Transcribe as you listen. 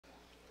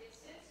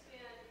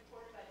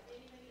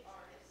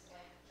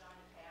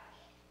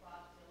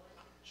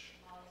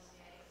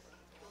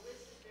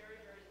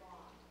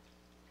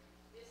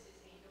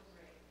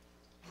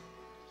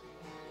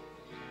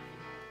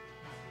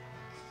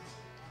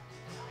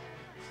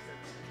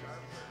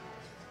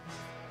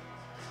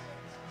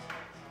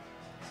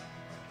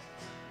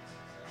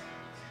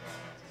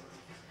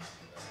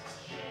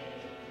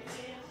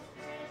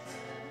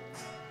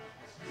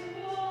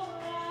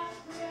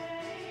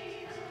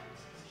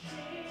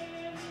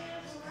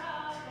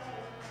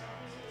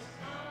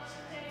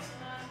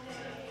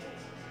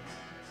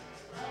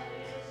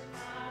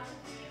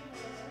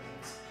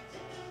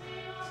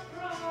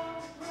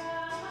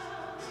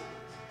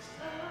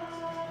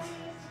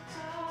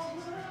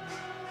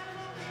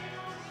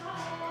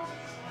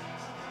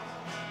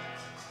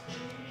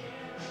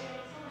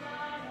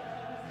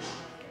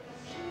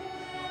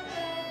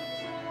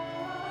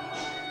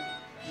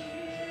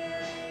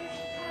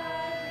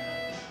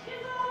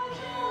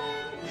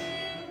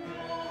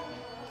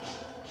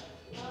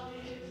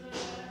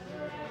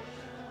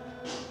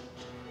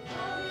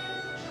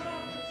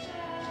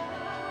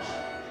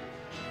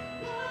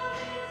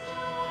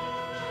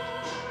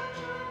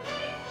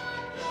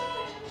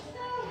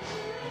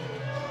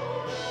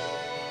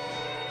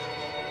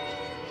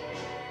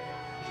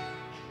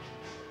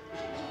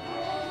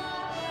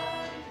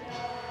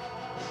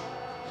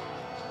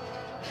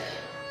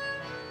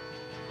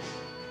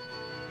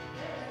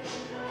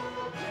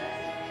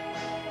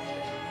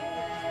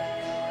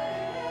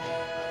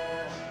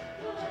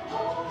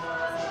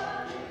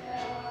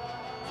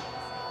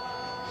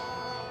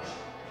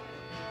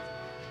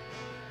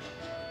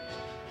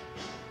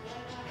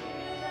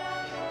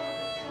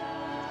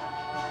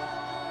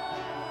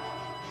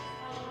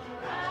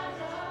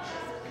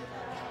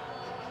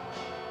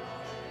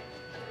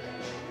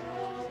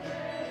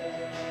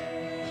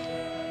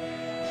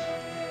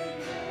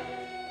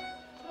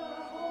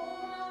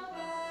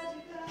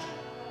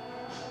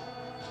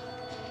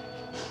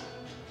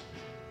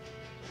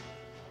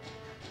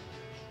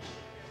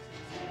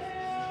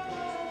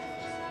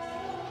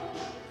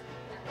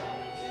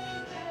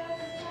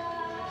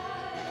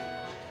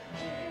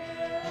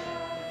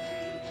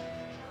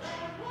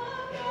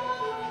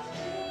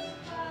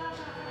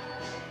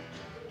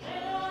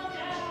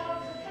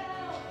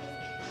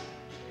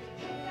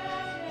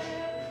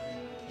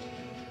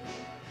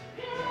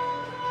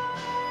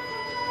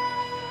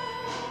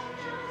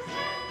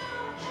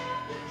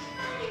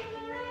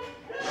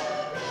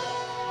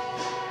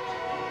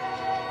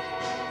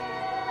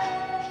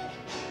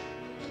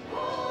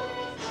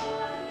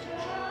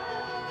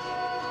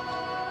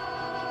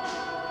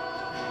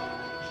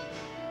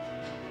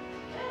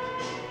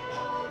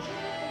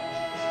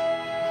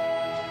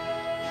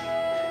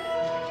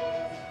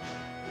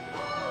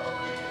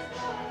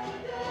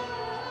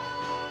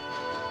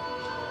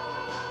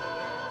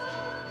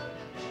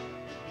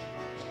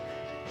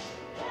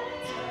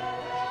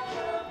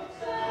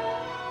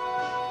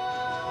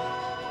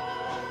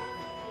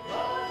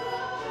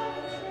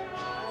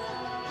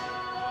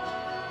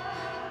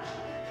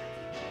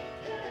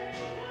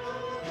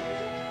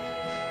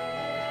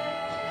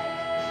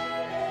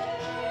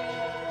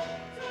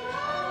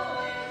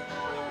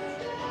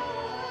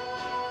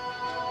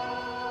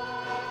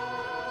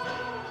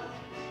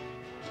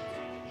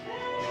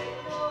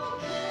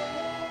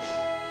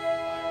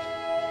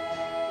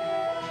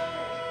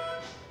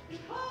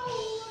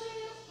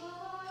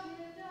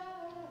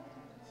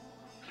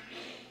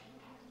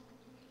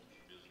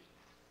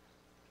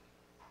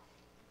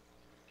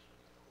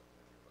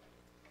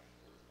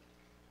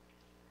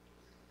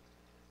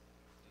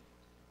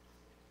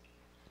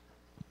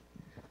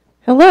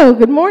Hello,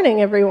 good morning,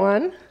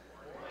 everyone.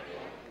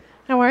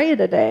 How are you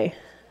today?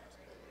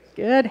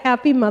 Good.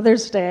 Happy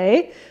Mother's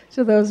Day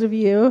to those of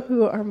you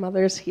who are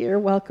mothers here.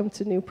 Welcome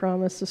to New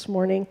Promise this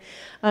morning.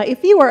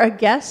 If you are a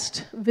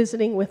guest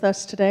visiting with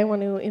us today, I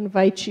want to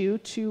invite you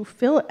to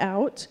fill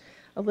out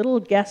a little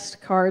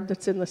guest card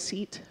that's in the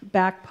seat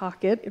back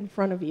pocket in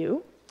front of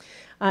you.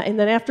 And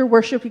then after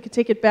worship, you can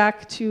take it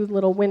back to the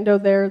little window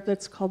there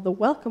that's called the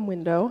welcome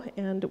window,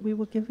 and we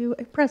will give you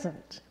a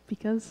present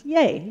because,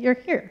 yay, you're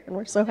here, and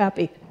we're so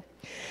happy.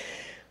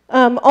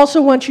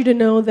 Also want you to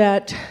know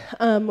that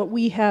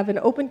we have an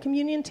open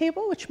communion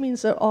table, which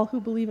means that all who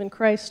believe in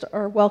Christ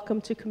are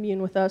welcome to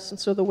commune with us. And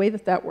so the way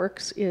that that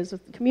works is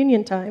at the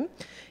communion time,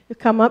 you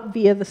come up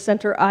via the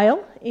center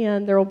aisle,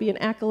 and there will be an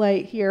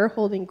acolyte here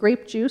holding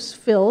grape juice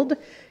filled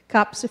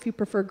cups if you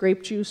prefer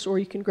grape juice, or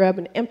you can grab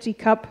an empty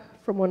cup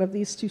from one of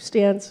these two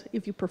stands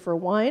if you prefer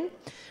wine.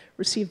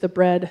 Receive the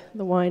bread,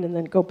 the wine, and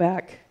then go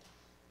back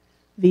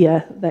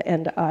via the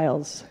end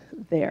aisles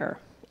there.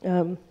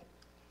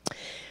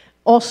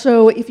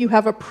 Also, if you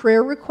have a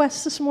prayer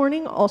request this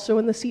morning, also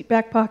in the seat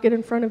back pocket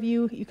in front of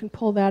you, you can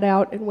pull that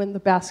out, and when the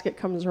basket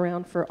comes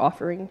around for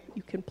offering,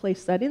 you can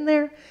place that in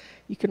there.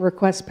 You can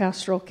request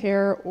pastoral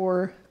care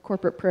or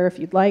corporate prayer if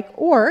you'd like,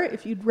 or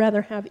if you'd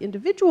rather have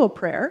individual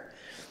prayer,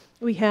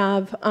 we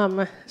have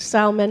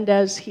Sal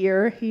Mendez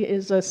here. He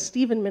is a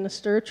Stephen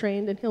minister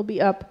trained, and he'll be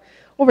up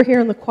over here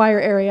in the choir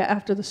area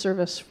after the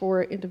service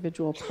for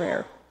individual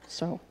prayer.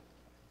 So,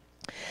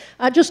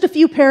 just a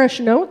few parish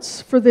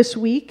notes for this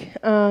week.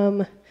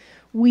 Pastor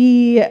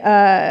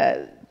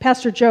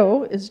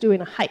Joe is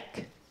doing a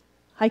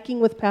hiking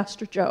with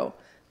Pastor Joe.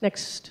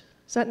 Is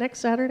that next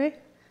Saturday?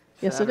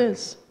 Yes, it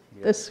is.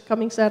 Yes. This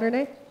coming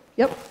Saturday?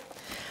 Yep.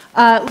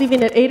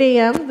 Leaving at 8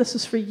 a.m. This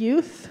is for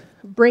youth.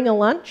 Bring a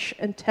lunch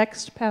and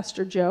text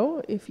Pastor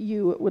Joe if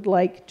you would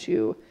like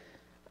to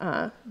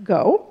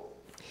go.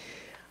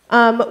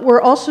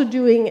 We're also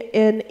doing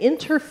an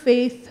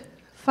interfaith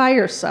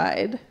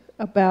fireside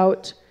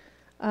about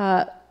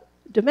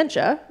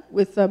dementia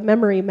with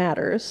Memory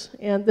Matters,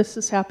 and this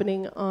is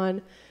happening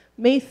on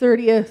May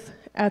 30th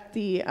at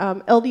the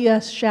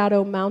LDS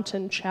Shadow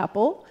Mountain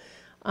Chapel,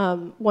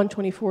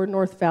 124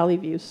 North Valley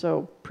View,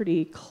 so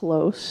pretty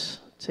close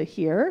to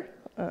here,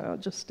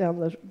 just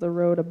down the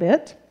road a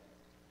bit.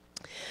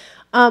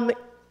 Our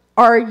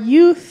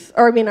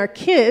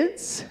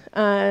kids,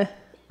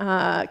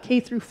 K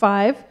through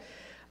 5,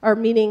 are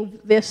meeting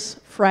this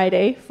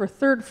Friday for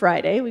Third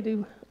Friday. We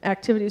do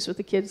activities with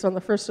the kids on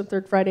the first and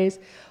third Fridays,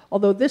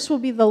 although this will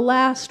be the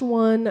last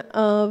one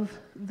of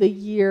the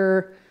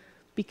year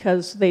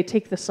because they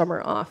take the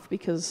summer off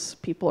because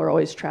people are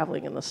always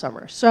traveling in the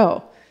summer.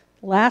 So,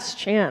 last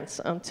chance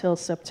until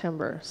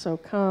September. So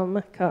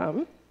come.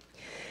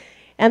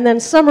 And then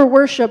summer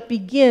worship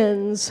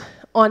begins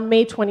on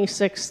May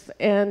 26th,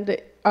 and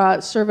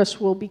service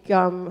will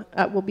begin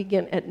at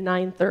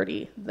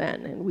 9:30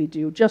 then, and we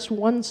do just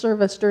one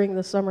service during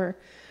the summer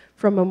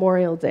from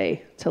Memorial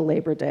Day to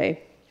Labor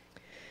Day.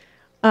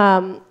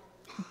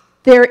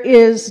 There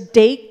is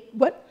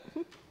what?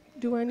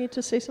 Do I need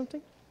to say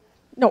something?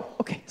 No,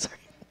 okay,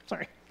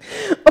 sorry.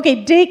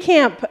 Okay, day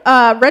camp.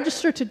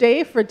 Register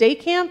today for day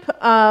camp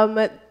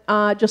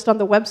just on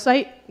the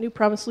website,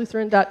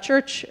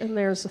 newpromiselutheran.church, and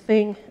there's a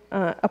thing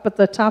up at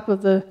the top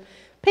of the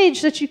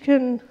page that you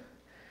can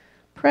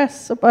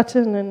press a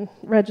button and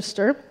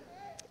register.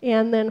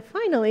 And then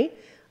finally,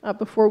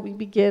 before we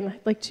begin,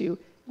 I'd like to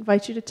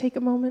invite you to take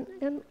a moment,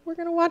 and we're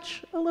going to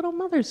watch a little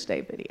Mother's Day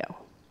video.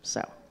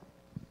 So.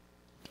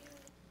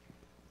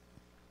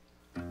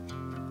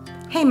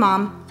 Hey,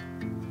 Mom.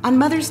 On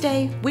Mother's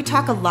Day, we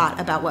talk a lot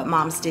about what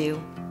moms do,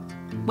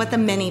 what the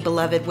many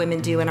beloved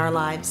women do in our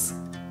lives.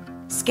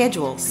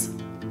 Schedules,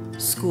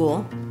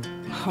 school,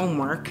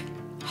 homework,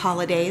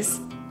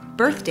 holidays,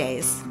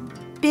 birthdays,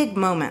 big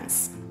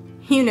moments.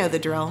 You know the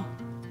drill.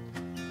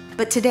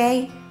 But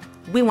today,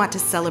 we want to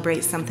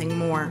celebrate something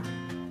more.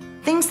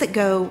 Things that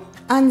go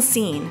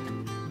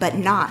unseen, but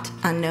not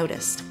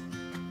unnoticed.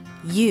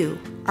 You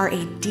are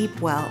a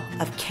deep well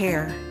of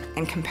care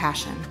and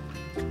compassion,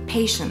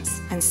 patience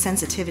and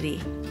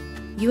sensitivity.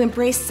 You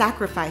embrace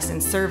sacrifice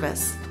and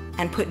service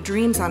and put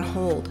dreams on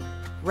hold,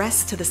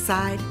 rest to the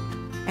side,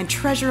 and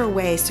treasure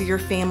away so your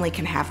family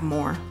can have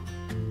more.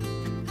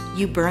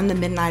 You burn the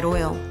midnight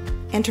oil,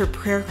 enter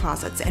prayer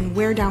closets, and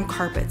wear down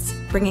carpets,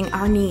 bringing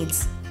our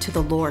needs to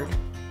the Lord.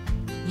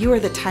 You are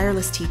the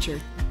tireless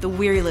teacher, the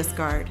weariless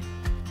guard.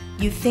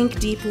 You think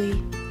deeply,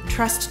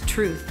 trust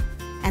truth,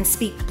 and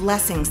speak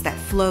blessings that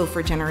flow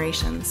for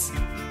generations.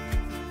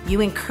 You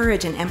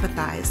encourage and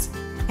empathize,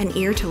 an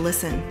ear to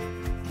listen,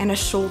 and a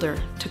shoulder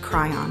to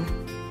cry on,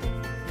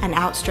 an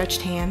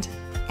outstretched hand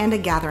and a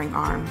gathering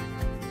arm.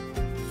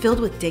 Filled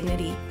with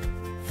dignity,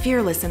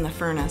 fearless in the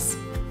furnace,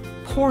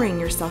 pouring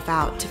yourself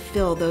out to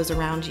fill those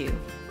around you.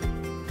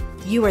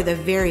 You are the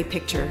very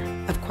picture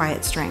of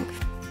quiet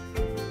strength.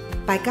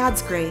 By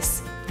God's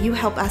grace, you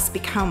help us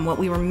become what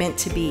we were meant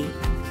to be.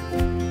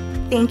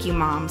 Thank you,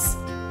 moms,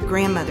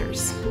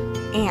 grandmothers,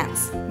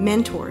 aunts,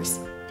 mentors,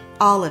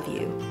 all of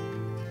you,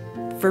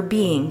 for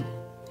being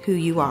who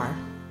you are.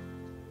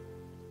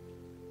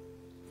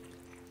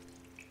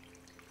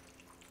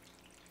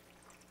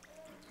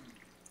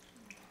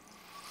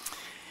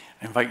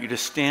 I invite you to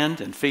stand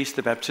and face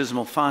the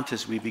baptismal font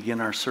as we begin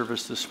our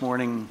service this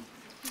morning.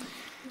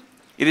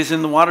 It is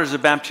in the waters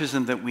of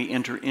baptism that we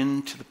enter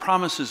into the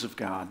promises of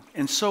God,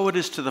 and so it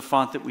is to the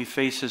font that we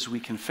face as we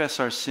confess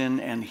our sin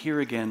and hear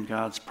again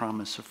God's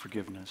promise of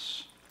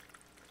forgiveness.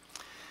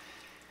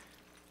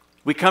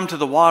 We come to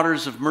the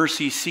waters of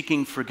mercy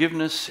seeking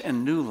forgiveness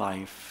and new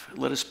life.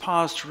 Let us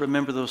pause to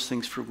remember those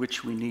things for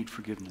which we need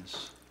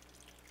forgiveness.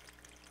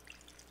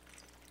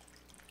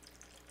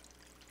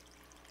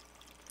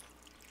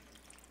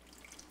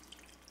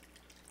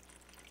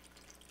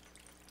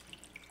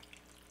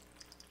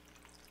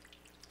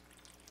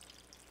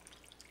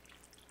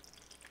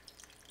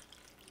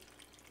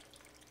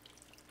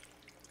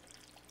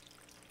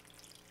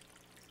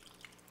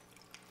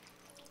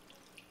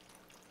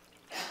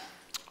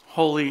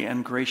 Holy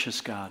and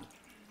gracious God,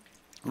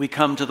 we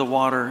come to the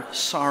water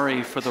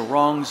sorry for the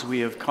wrongs we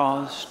have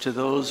caused to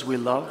those we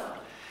love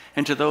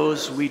and to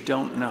those we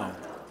don't know.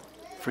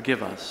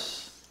 Forgive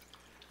us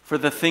for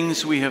the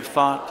things we have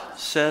thought,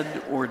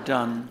 said, or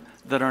done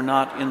that are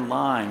not in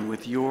line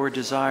with your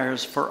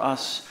desires for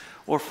us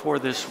or for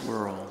this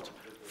world.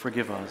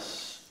 Forgive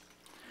us.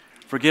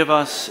 Forgive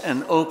us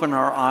and open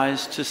our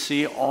eyes to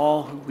see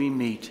all who we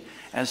meet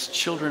as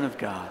children of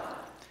God.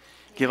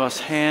 Give us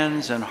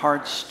hands and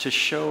hearts to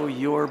show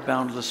your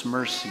boundless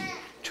mercy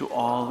to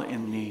all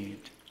in need.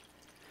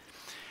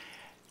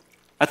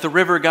 At the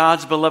river,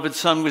 God's beloved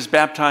Son was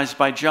baptized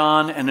by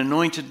John and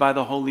anointed by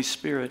the Holy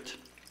Spirit.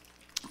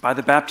 By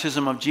the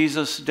baptism of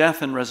Jesus'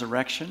 death and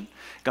resurrection,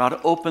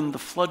 God opened the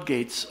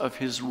floodgates of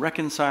his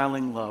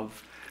reconciling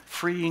love,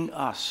 freeing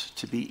us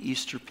to be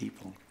Easter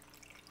people.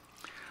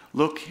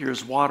 Look,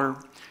 here's water.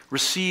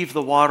 Receive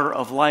the water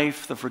of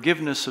life, the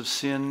forgiveness of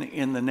sin,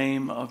 in the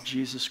name of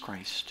Jesus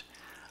Christ.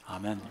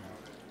 Amen.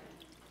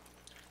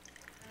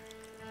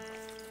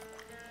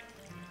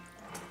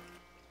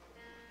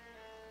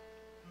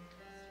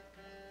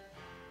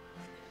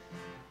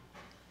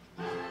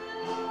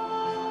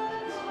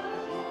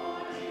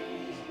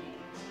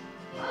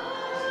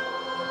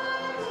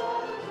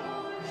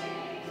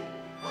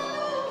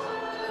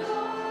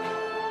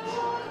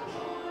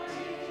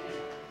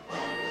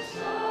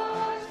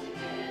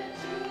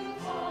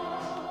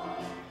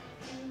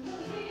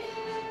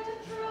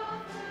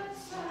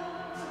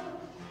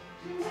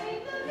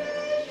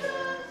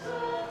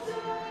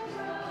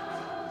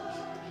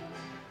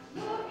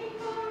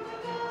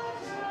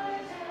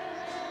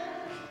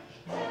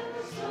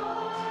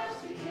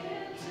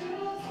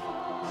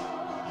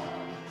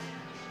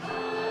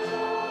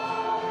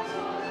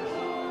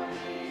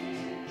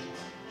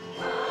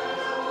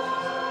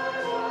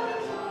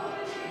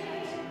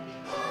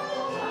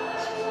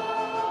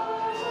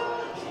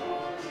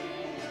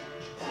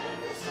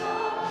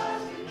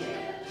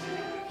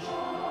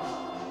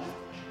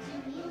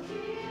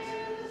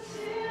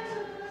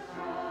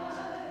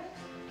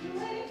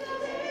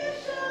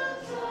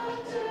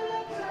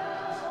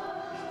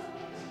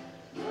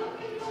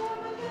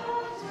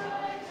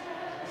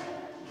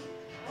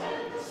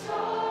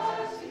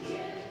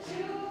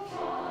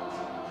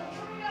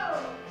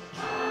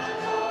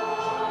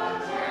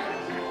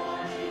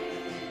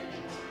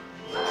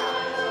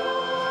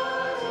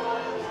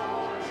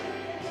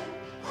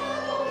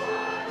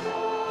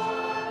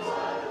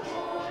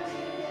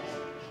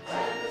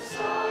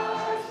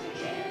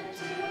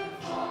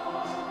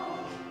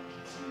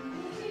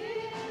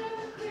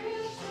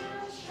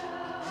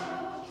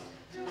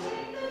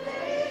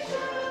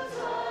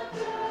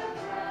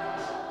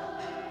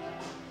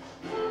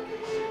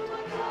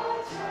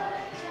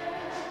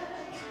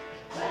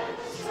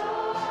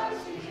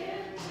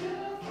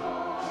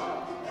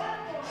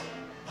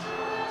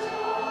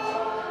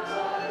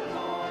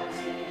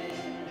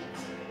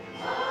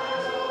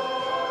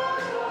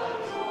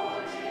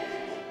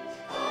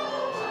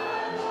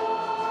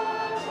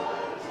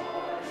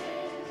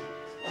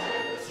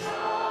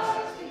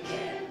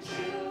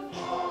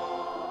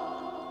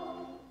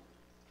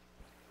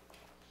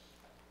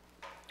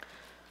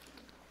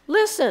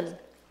 Listen,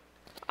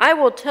 I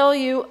will tell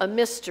you a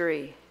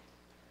mystery.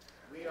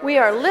 We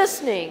are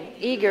listening,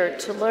 eager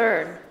to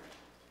learn.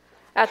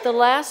 At the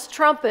last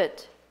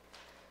trumpet,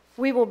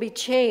 we will be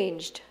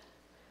changed.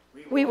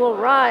 We will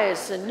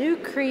rise a new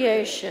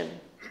creation.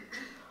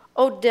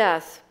 O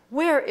death,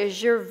 where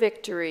is your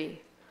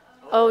victory?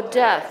 O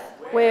death,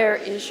 where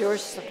is your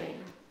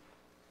sting?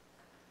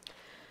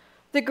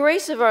 The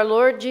grace of our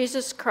Lord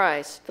Jesus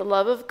Christ, the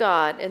love of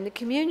God, and the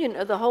communion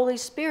of the Holy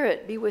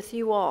Spirit be with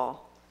you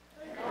all.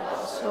 And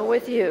also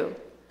with you.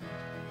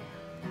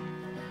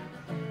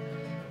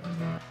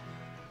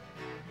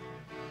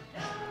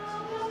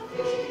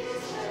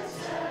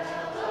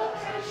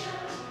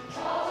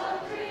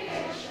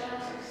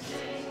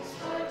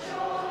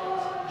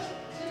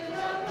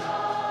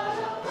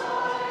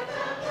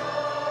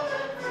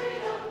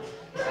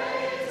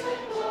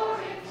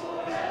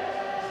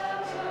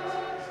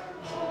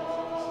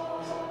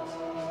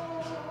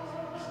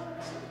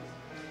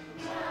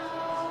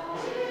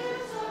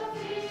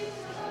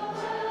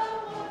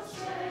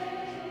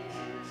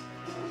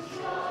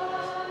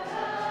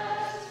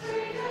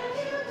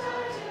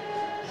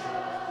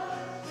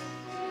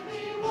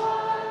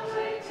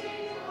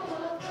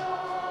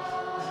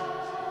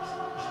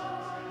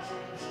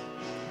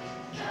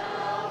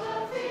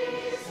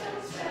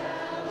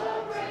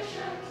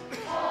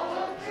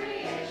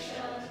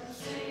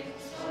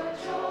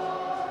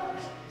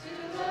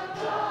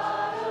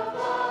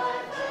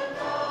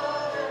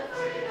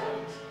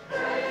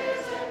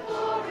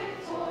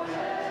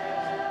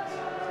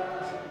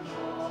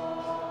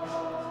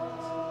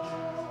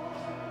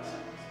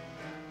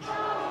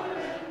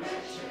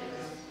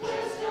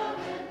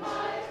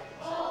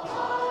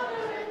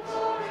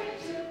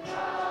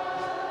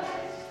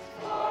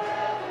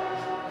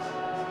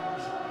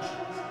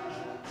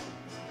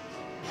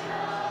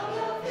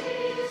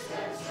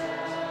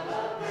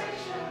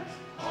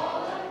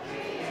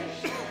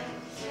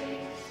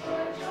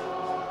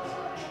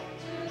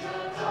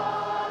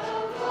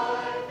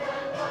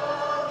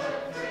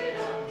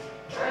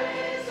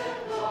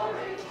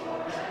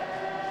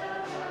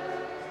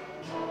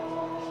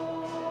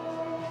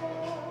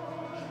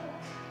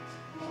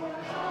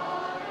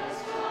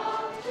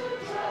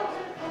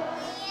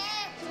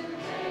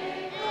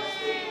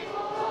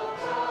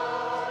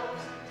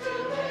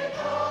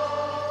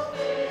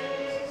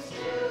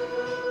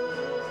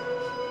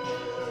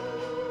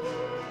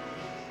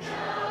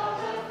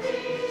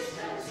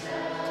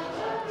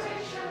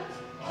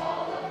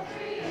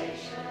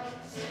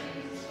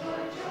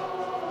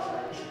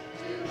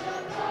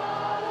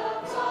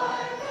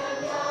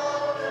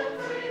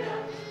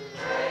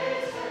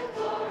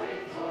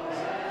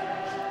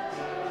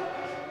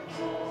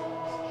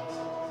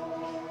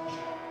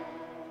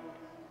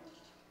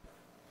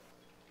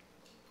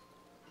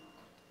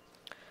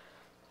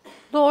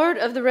 Lord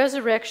of the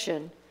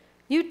resurrection,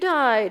 you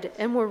died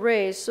and were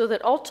raised so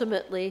that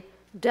ultimately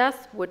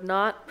death would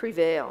not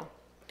prevail.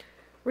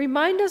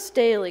 Remind us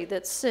daily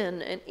that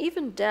sin and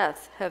even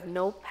death have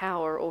no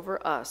power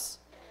over us.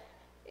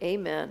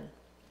 Amen.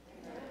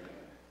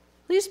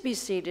 Please be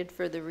seated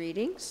for the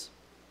readings.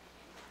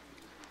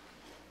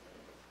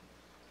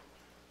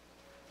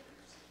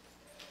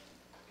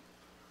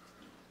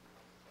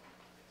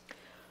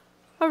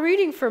 A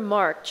reading from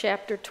Mark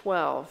chapter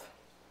 12.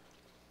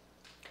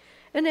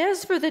 And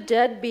as for the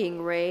dead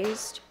being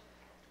raised,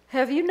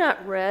 have you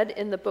not read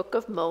in the book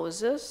of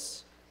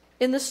Moses,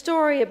 in the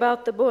story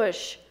about the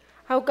bush,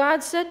 how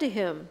God said to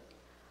him,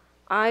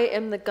 I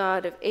am the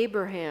God of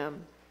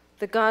Abraham,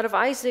 the God of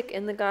Isaac,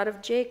 and the God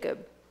of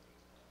Jacob.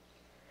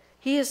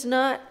 He is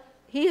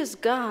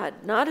God,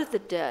 not of the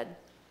dead,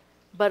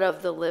 but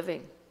of the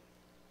living.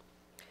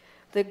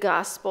 The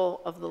gospel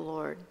of the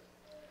Lord.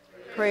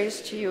 Praise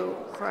to you,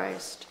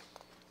 Christ.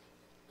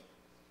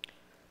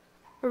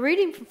 A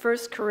reading from 1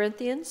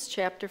 Corinthians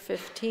chapter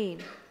 15.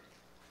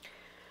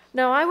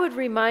 Now I would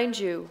remind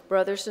you,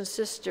 brothers and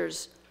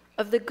sisters,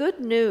 of the good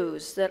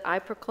news that I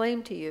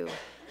proclaimed to you,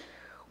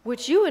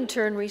 which you in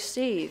turn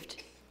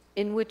received,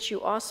 in which you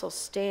also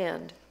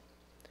stand,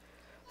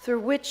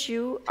 through which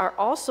you are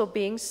also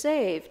being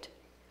saved,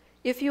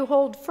 if you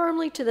hold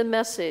firmly to the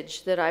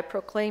message that I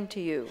proclaimed to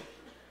you,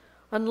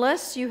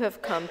 unless you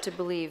have come to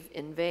believe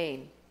in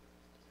vain.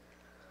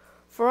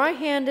 For I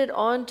handed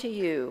on to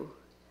you,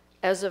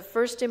 as of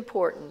first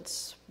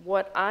importance,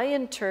 what I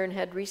in turn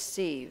had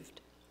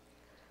received,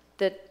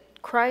 that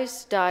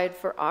Christ died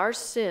for our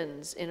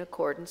sins in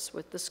accordance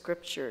with the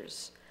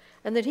Scriptures,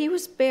 and that he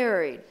was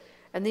buried,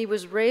 and he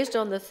was raised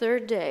on the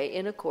third day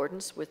in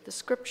accordance with the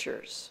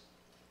Scriptures,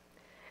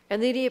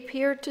 and that he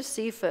appeared to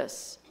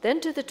Cephas, then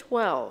to the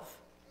 12.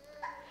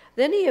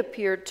 Then he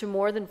appeared to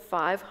more than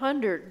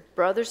 500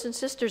 brothers and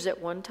sisters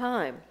at one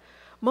time,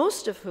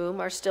 most of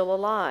whom are still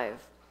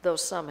alive, though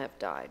some have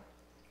died.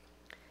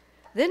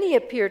 Then he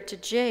appeared to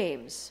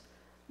James,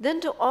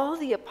 then to all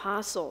the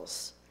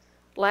apostles.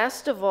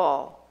 Last of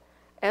all,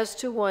 as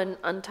to one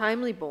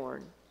untimely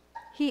born,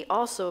 he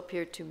also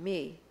appeared to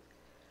me.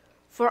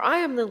 For I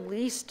am the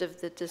least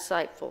of the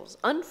disciples,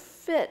 I am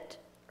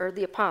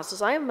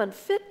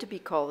unfit to be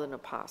called an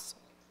apostle,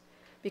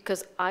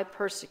 because I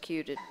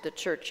persecuted the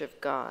church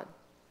of God.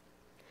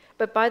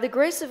 But by the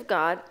grace of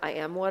God, I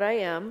am what I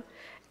am,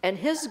 and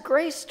his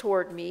grace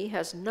toward me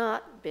has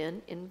not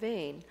been in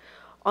vain.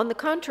 On the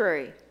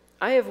contrary,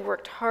 I have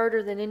worked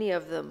harder than any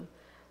of them,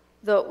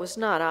 though it was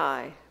not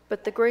I,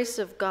 but the grace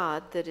of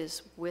God that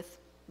is with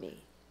me.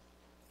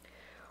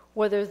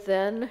 Whether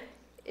then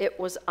it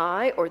was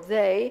I or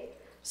they,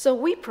 so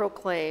we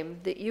proclaim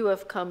that you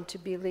have come to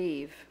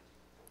believe.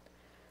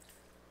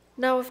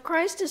 Now, if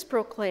Christ is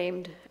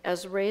proclaimed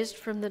as raised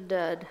from the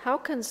dead, how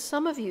can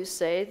some of you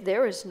say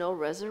there is no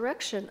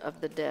resurrection of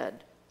the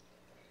dead?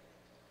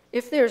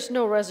 If there is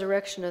no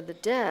resurrection of the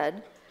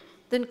dead,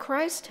 then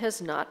Christ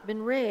has not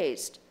been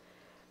raised.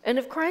 And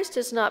if Christ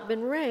has not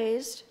been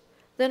raised,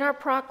 then our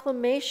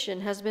proclamation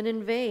has been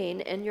in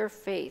vain, and your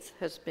faith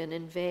has been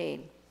in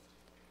vain.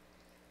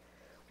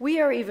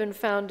 We are even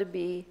found to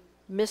be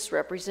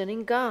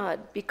misrepresenting God,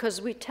 because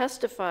we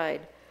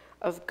testified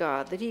of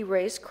God that he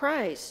raised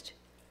Christ,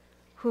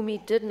 whom he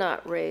did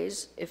not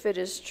raise, if it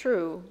is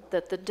true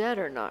that the dead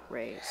are not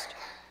raised.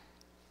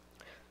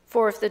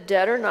 For if the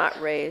dead are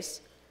not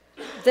raised,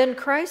 then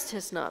Christ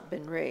has not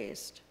been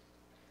raised.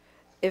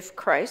 If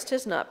Christ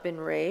has not been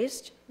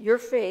raised, your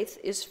faith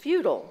is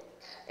futile,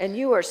 and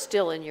you are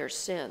still in your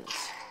sins.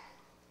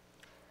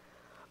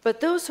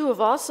 But those who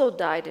have also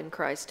died in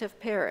Christ have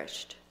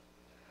perished.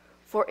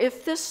 For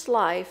if this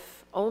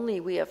life only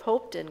we have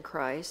hoped in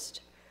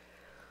Christ,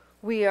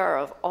 we are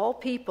of all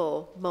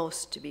people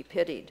most to be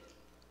pitied.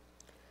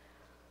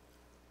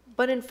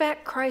 But in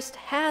fact, Christ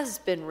has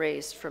been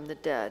raised from the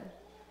dead,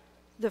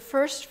 the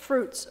first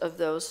fruits of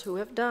those who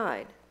have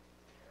died.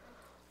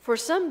 For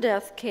some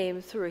death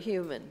came through a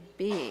human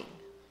being.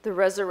 The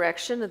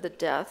resurrection of the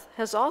death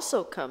has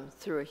also come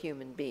through a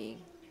human being.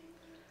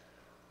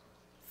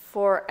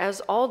 For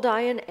as all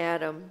die in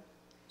Adam,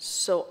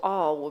 so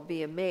all will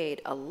be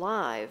made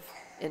alive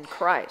in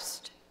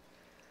Christ.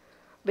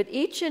 But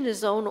each in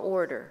his own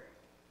order.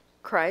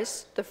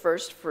 Christ, the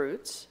first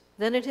fruits,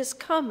 then at his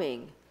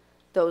coming,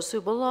 those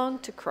who belong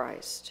to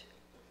Christ.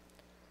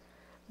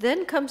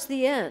 Then comes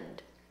the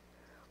end,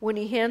 when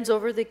he hands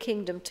over the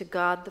kingdom to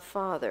God the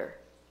Father,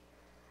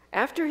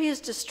 after he has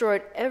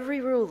destroyed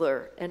every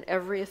ruler and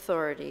every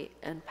authority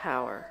and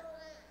power.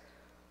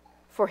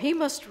 For he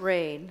must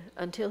reign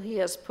until he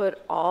has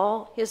put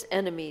all his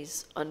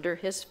enemies under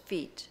his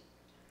feet.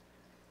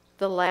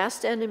 The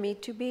last enemy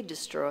to be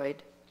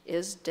destroyed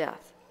is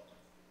death.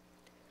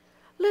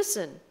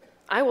 Listen,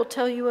 I will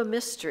tell you a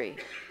mystery.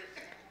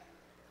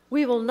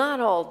 We will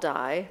not all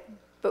die,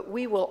 but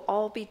we will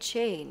all be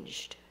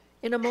changed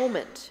in a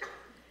moment,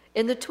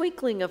 in the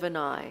twinkling of an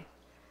eye,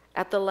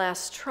 at the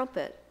last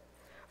trumpet.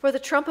 For the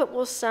trumpet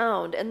will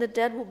sound, and the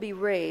dead will be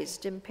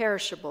raised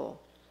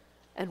imperishable,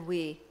 and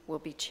we will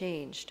be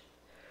changed.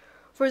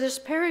 For this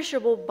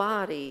perishable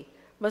body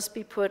must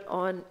put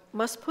on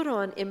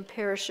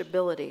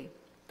imperishability,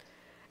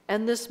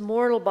 and this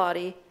mortal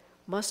body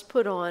must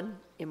put on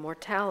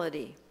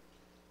immortality.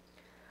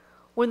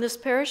 When this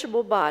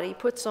perishable body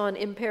puts on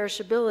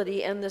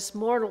imperishability and this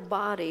mortal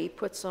body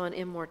puts on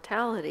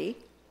immortality,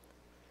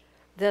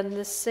 then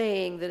this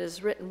saying that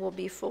is written will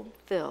be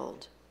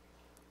fulfilled.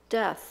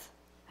 Death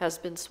has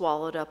been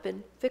swallowed up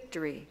in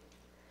victory.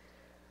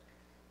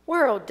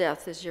 Where, O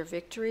death, is your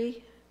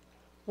victory?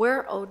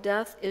 Where, O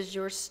death, is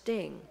your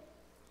sting?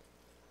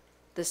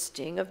 The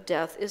sting of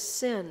death is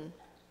sin,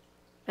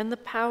 and the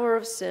power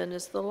of sin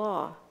is the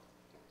law.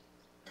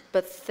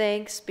 But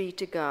thanks be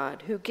to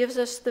God, who gives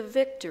us the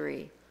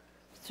victory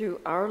through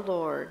our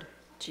Lord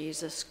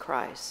Jesus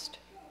Christ.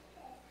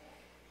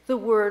 The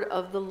word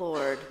of the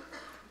Lord.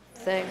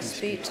 Thanks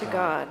be to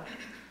God.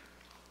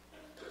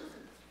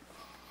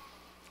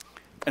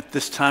 At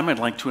this time, I'd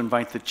like to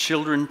invite the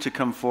children to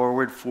come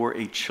forward for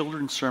a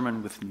children's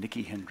sermon with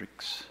Nikki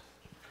Hendricks.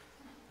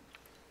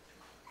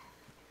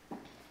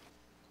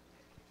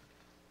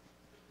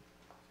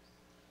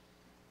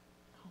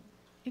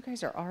 You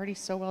guys are already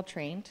so well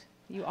trained.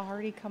 You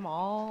already come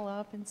all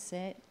up and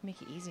sit.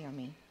 Make it easy on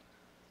me.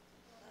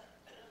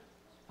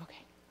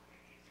 Okay.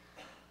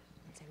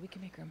 Let's say we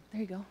can make room.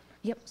 There you go.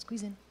 Yep,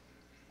 squeeze in.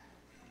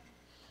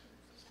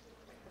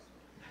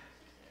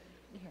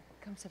 Here,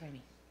 come sit by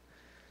me.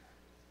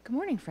 Good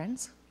morning,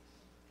 friends.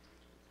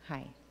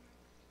 Hi.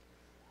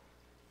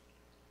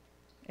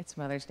 It's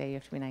Mother's Day. You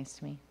have to be nice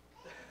to me.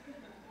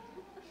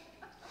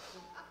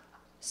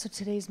 So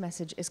today's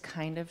message is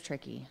kind of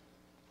tricky,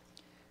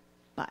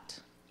 but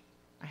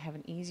I have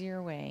an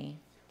easier way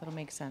that'll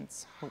make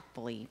sense,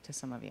 hopefully, to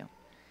some of you.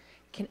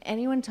 Can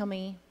anyone tell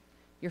me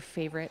your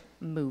favorite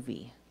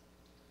movie?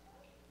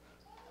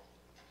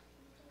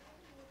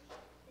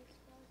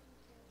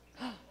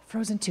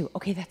 Frozen 2.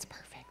 Okay, that's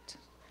perfect.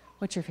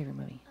 What's your favorite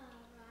movie?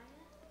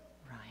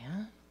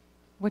 Raya.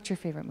 What's your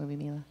favorite movie,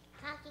 Mila?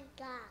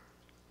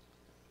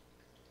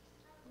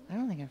 I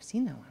don't think I've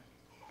seen that one.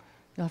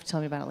 You'll have to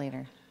tell me about it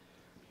later.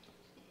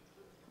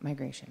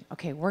 Migration.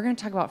 Okay, we're going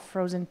to talk about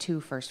Frozen 2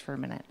 first for a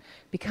minute,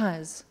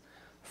 because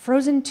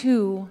Frozen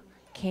 2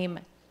 came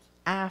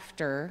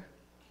after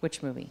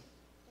which movie?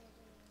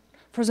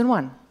 Frozen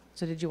 1.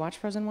 So did you watch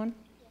Frozen 1?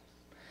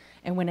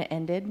 And when it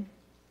ended,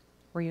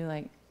 were you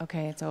like,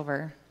 okay, it's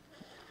over?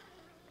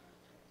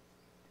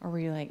 Or were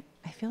you like,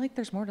 I feel like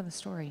there's more to the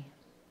story?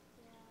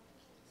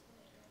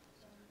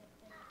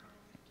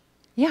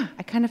 Yeah,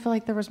 I kind of feel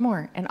like there was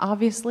more. And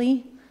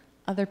obviously,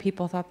 other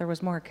people thought there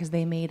was more because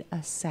they made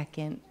a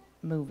second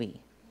movie,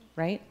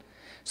 right?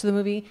 So the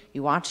movie,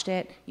 you watched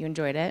it, you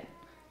enjoyed it,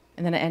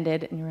 and then it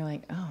ended, and you were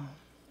like, oh.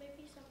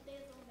 Maybe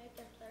someday they'll make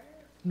a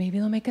third. Maybe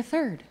they'll make a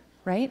third,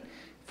 right?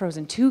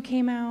 Frozen 2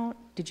 came out.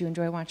 Did you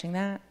enjoy watching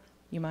that?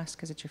 You must,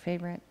 because it's your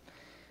favorite.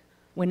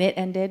 When it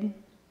ended,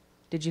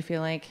 did you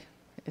feel like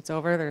it's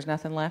over, there's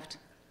nothing left?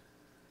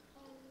 I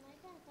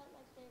kind of felt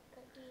like there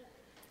could be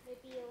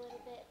maybe a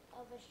little bit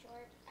of a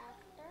short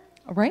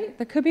after. Right?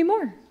 There could be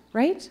more,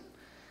 right?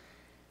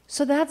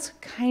 So that's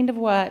kind of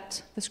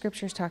what the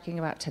scripture is talking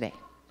about today,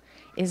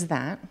 is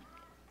that,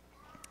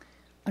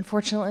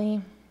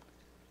 unfortunately,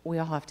 we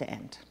all have to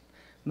end.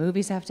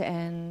 Movies have to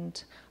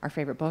end, our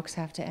favorite books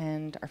have to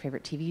end, our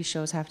favorite TV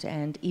shows have to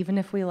end, even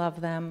if we love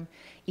them,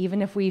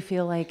 even if we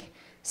feel like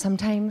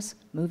sometimes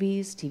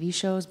movies, TV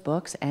shows,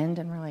 books end,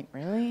 and we're like,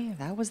 really?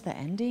 That was the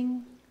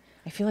ending?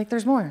 I feel like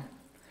there's more.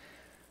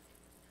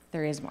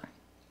 There is more.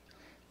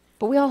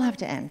 But we all have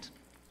to end.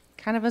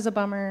 Kind of as a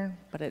bummer,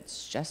 but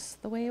it's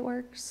just the way it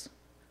works,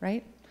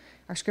 right?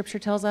 Our scripture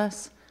tells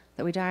us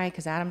that we die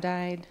because Adam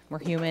died. We're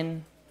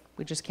human.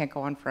 We just can't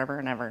go on forever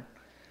and ever.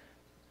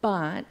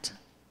 But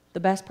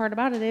the best part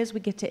about it is we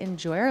get to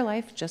enjoy our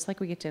life just like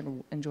we get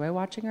to enjoy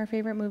watching our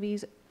favorite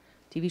movies,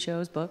 TV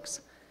shows,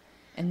 books.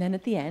 And then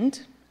at the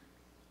end,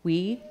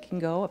 we can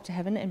go up to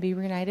heaven and be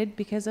reunited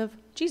because of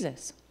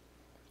Jesus,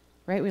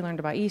 right? We learned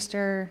about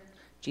Easter.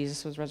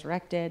 Jesus was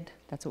resurrected.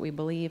 That's what we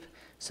believe.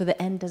 So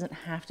the end doesn't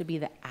have to be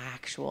the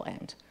actual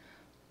end,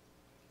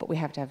 but we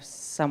have to have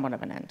somewhat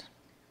of an end.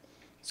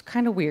 It's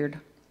kind of weird,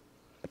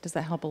 but does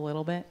that help a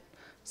little bit?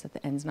 So that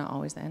the end's not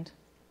always the end?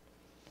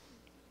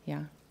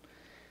 Yeah.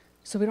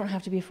 So we don't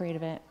have to be afraid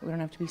of it. We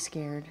don't have to be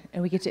scared.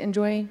 And we get to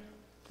enjoy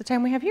the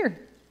time we have here,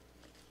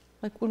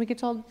 like when we get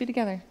to all be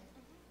together.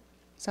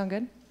 Sound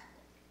good?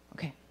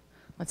 Okay.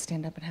 Let's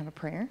stand up and have a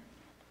prayer.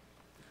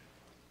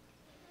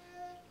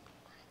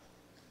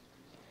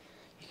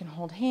 You can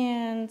hold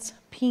hands,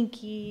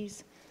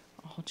 pinkies.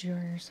 I'll hold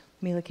yours.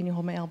 Mila, can you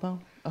hold my elbow?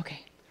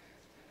 Okay.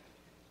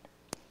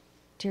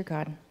 Dear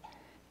God,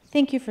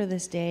 thank you for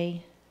this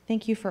day.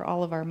 Thank you for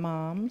all of our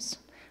moms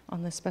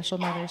on this special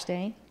Mother's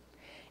Day.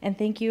 And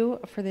thank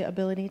you for the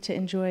ability to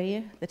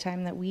enjoy the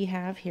time that we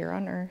have here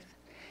on earth,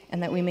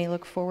 and that we may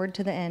look forward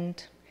to the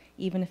end,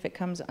 even if it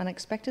comes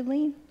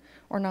unexpectedly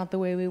or not the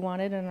way we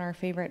wanted in our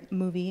favorite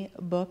movie,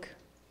 book,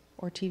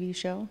 or TV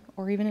show,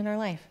 or even in our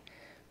life.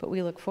 But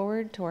we look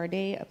forward to our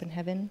day up in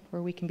heaven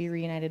where we can be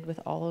reunited with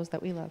all those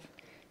that we love.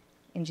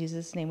 In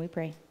Jesus' name we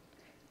pray.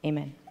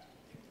 Amen.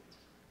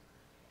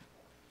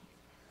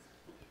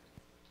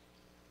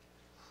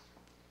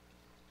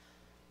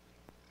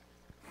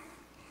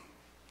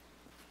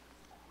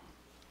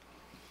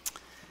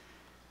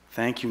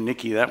 Thank you,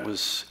 Nikki. That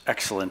was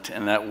excellent.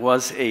 And that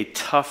was a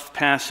tough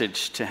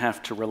passage to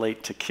have to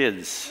relate to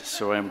kids.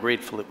 So I'm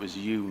grateful it was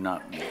you,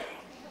 not me.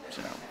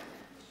 So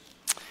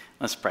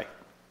let's pray.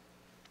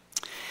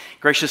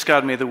 Gracious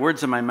God, may the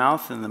words of my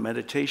mouth and the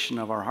meditation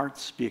of our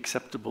hearts be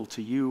acceptable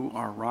to you,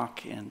 our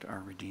rock and our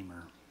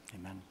Redeemer.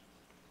 Amen.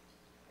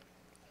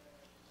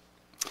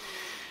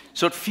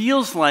 So it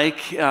feels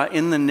like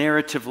in the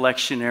narrative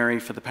lectionary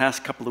for the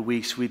past couple of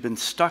weeks, we've been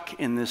stuck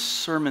in this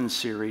sermon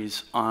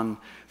series on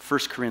 1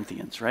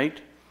 Corinthians, right?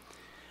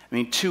 I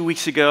mean, 2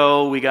 weeks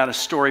ago, we got a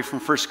story from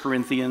 1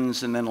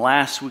 Corinthians, and then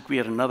last week we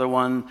had another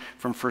one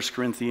from 1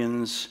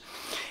 Corinthians.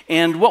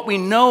 And what we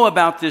know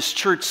about this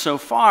church so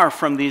far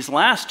from these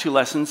last two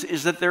lessons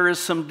is that there is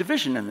some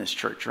division in this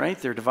church, right?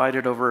 They're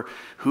divided over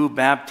who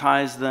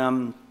baptized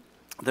them.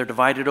 They're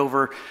divided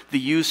over the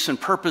use and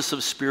purpose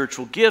of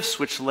spiritual gifts,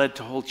 which led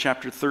to whole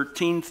chapter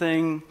 13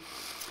 thing.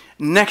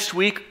 Next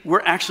week, we're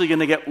actually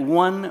going to get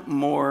one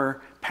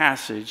more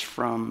passage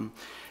from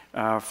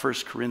 1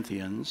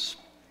 Corinthians.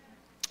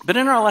 But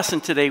in our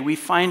lesson today, we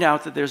find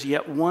out that there's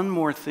yet one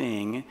more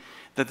thing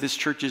that this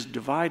church is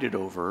divided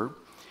over,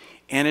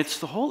 and it's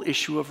the whole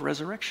issue of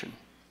resurrection.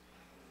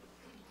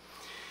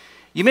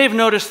 You may have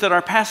noticed that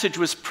our passage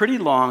was pretty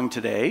long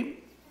today,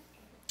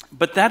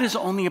 but that is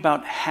only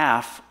about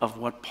half of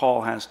what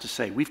Paul has to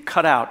say. We've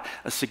cut out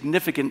a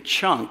significant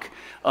chunk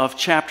of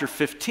chapter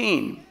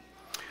 15.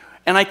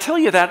 And I tell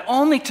you that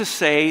only to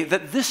say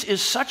that this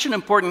is such an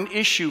important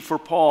issue for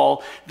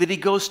Paul that he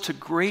goes to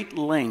great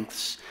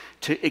lengths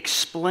to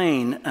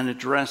explain and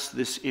address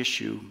this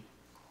issue.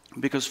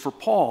 Because for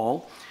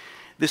Paul,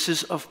 this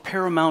is of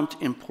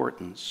paramount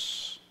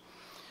importance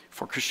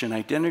for Christian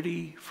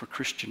identity, for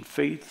Christian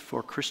faith,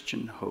 for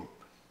Christian hope.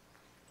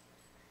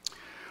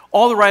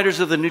 All the writers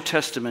of the New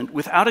Testament,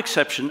 without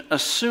exception,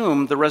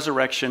 assume the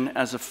resurrection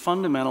as a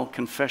fundamental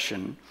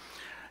confession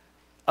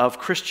of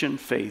Christian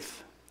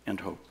faith and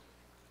hope.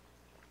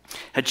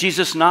 Had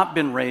Jesus not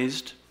been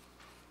raised,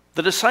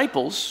 the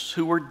disciples,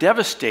 who were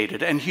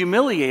devastated and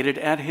humiliated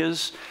at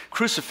his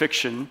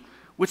crucifixion,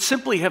 would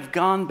simply have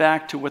gone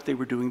back to what they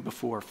were doing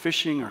before,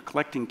 fishing or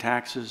collecting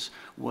taxes,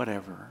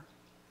 whatever.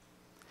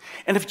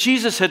 And if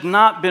Jesus had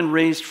not been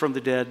raised from the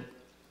dead,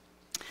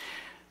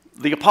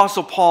 the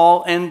Apostle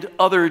Paul and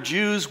other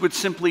Jews would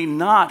simply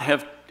not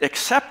have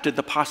accepted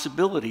the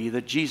possibility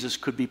that Jesus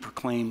could be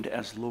proclaimed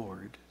as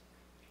Lord.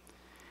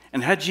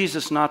 And had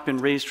Jesus not been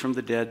raised from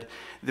the dead,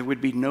 there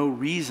would be no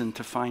reason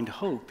to find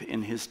hope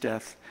in his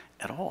death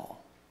at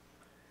all.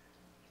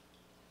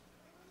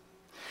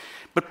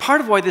 But part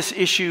of why this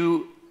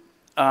issue,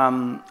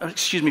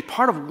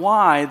 part of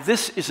why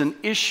this is an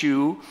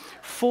issue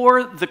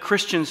for the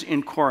Christians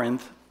in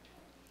Corinth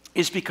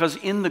is because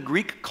in the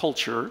Greek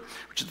culture,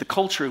 which is the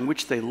culture in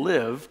which they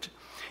lived,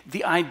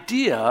 the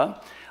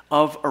idea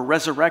of a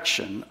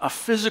resurrection, a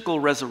physical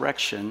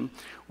resurrection,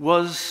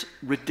 was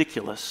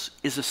ridiculous,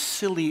 is a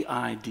silly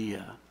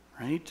idea,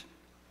 right?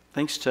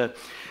 Thanks to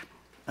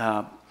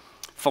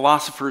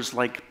philosophers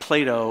like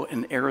Plato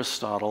and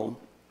Aristotle,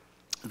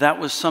 that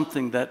was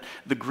something that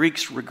the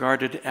Greeks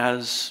regarded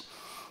as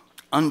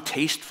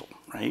untasteful,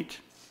 right?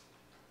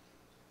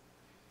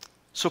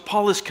 So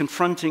Paul is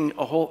confronting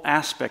a whole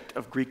aspect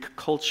of Greek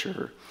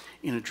culture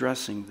in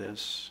addressing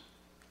this.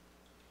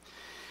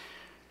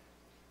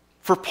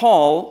 For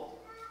Paul,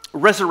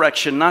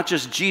 resurrection, not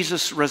just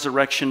Jesus'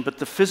 resurrection, but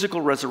the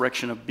physical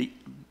resurrection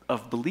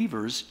of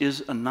believers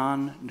is a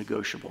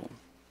non-negotiable.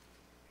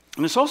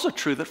 And it's also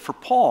true that for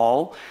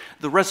Paul,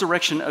 the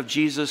resurrection of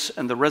Jesus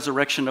and the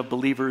resurrection of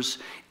believers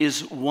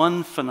is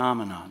one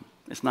phenomenon.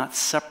 It's not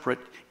separate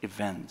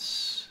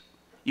events.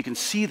 You can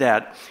see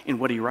that in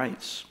what he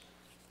writes.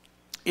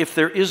 If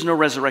there is no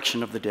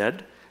resurrection of the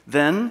dead,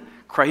 then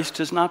Christ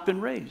has not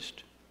been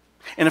raised.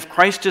 And if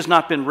Christ has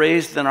not been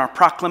raised, then our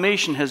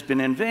proclamation has been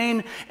in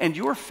vain, and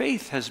your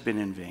faith has been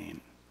in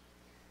vain.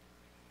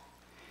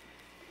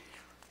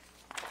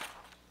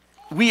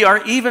 We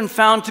are even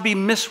found to be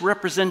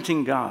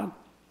misrepresenting God,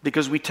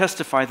 because we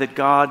testify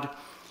that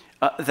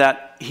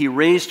that he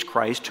raised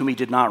Christ, whom he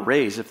did not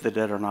raise, if the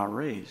dead are not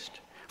raised.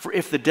 For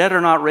if the dead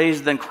are not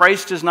raised, then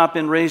Christ has not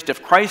been raised.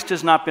 If Christ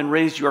has not been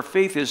raised, your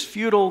faith is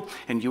futile,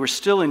 and you are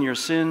still in your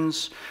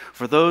sins.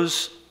 For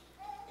those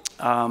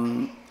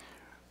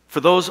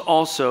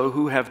also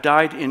who have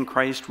died in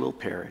Christ will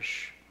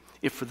perish.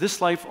 If for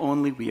this life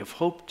only we have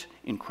hoped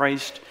in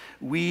Christ,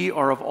 we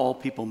are of all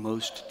people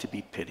most to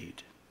be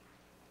pitied.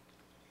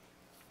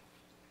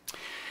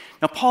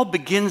 Now, Paul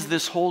begins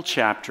this whole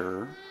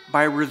chapter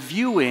by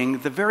reviewing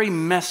the very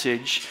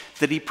message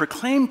that he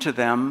proclaimed to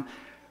them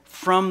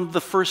from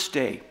the first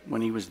day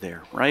when he was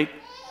there, right?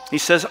 He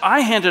says,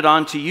 I handed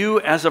on to you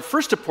as of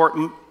first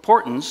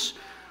importance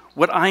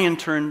what I in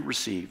turn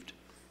received.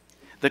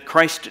 That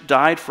Christ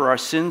died for our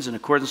sins in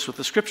accordance with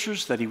the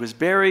Scriptures, that he was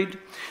buried,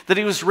 that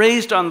he was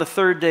raised on the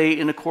third day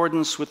in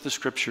accordance with the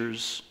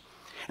Scriptures,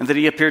 And that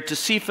he appeared to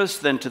Cephas,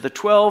 then to the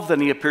 12,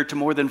 then he appeared to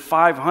more than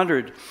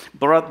 500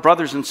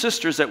 brothers and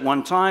sisters at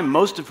one time,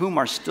 most of whom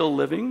are still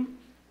living.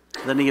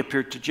 Then he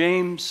appeared to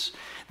James,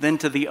 then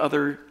to the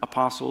other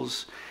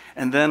apostles,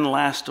 and then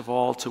last of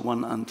all to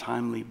one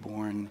untimely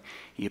born,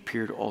 he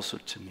appeared also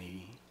to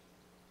me.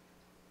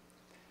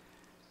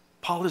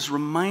 Paul is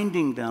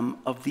reminding them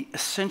of the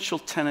essential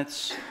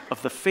tenets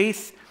of the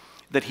faith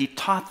that he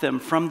taught them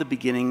from the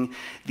beginning,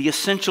 the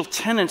essential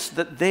tenets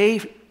that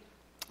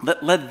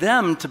led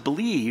them to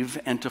believe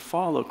and to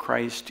follow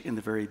Christ in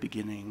the very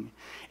beginning.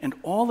 And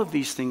all of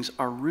these things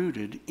are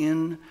rooted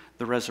in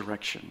the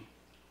resurrection.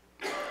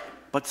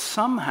 But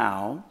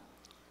somehow,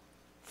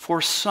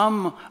 for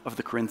some of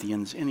the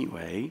Corinthians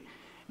anyway,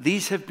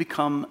 these have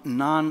become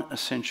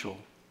non-essential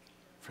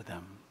for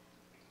them.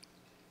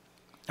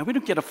 Now, we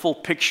don't get a full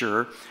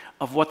picture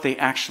of what they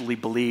actually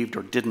believed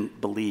or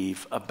didn't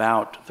believe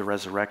about the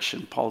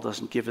resurrection. Paul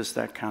doesn't give us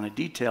that kind of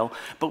detail,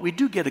 but we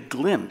do get a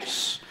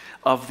glimpse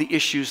of the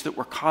issues that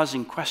were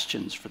causing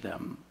questions for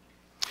them.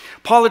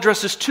 Paul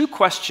addresses two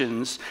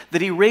questions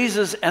that he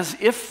raises as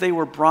if they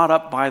were brought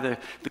up by the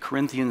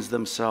Corinthians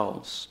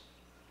themselves.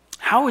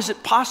 How is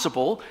it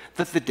possible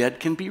that the dead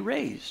can be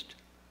raised?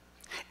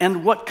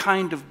 And what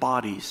kind of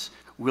bodies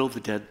will the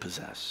dead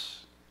possess?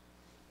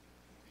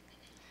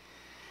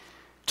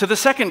 To the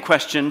second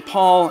question,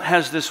 Paul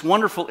has this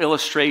wonderful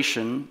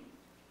illustration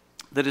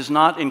that is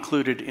not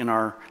included in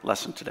our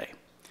lesson today.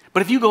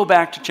 But if you go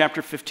back to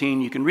chapter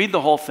 15, you can read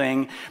the whole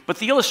thing, but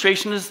the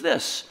illustration is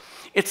this.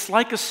 It's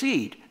like a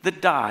seed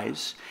that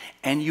dies,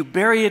 and you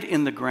bury it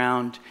in the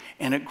ground,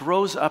 and it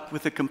grows up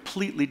with a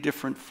completely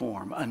different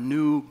form, a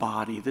new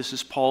body. This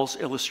is Paul's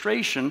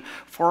illustration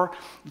for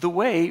the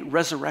way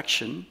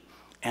resurrection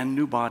and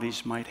new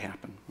bodies might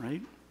happen,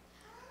 right?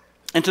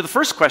 And to the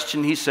first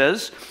question, he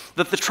says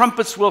that the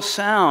trumpets will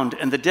sound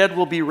and the dead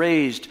will be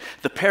raised.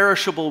 The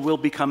perishable will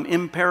become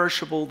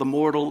imperishable, the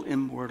mortal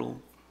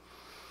immortal.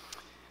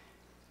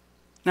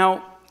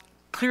 Now,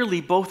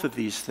 clearly both of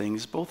these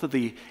things, both of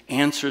the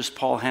answers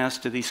Paul has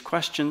to these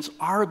questions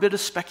are a bit of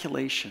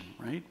speculation,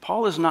 right?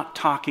 Paul is not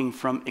talking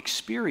from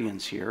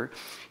experience here.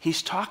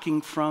 He's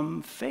talking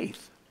from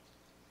faith.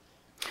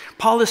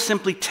 Paul is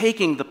simply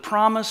taking the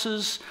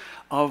promises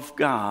of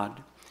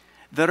God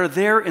that are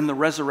there in the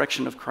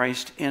resurrection of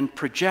Christ and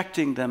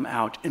projecting them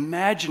out,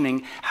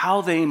 imagining how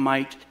they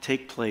might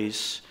take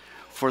place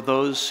for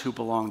those who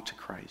belong to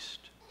Christ.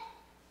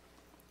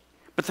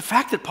 But the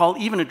fact that Paul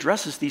even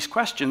addresses these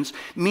questions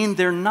mean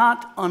they're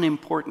not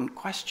unimportant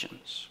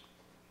questions.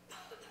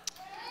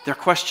 They're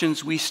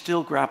questions we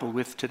still grapple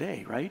with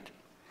today, right?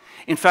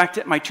 In fact,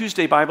 at my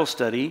Tuesday Bible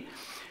study,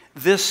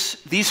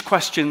 these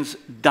questions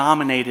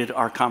dominated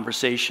our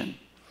conversation.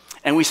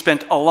 And we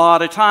spent a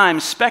lot of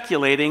time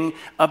speculating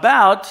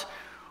about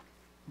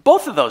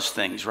both of those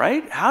things,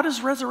 right? How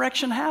does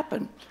resurrection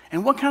happen?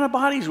 And what kind of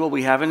bodies will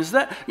we have? And is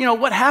that,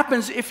 what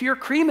happens if you're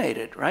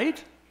cremated,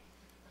 right?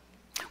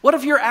 What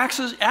if your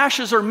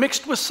ashes are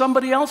mixed with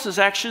somebody else's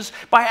ashes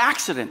by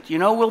accident?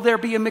 Will there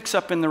be a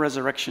mix-up in the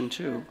resurrection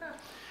too?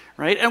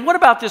 Right? And what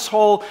about this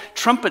whole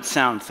trumpet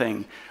sound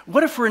thing?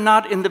 What if we're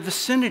not in the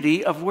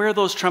vicinity of where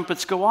those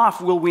trumpets go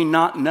off? Will we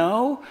not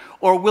know?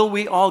 Or will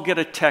we all get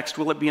a text?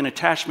 Will it be an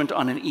attachment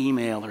on an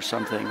email or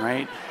something,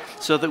 right?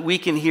 So that we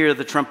can hear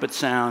the trumpet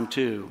sound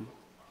too.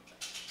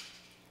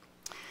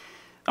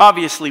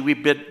 Obviously, we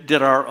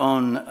did our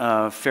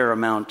own fair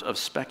amount of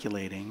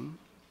speculating.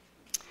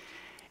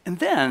 And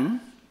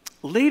then,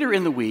 later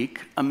in the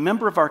week, a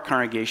member of our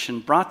congregation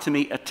brought to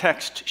me a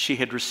text she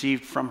had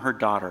received from her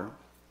daughter.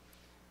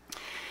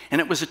 And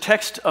it was a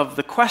text of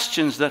the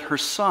questions that her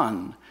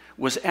son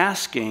was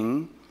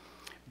asking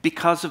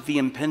because of the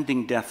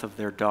impending death of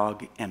their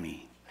dog,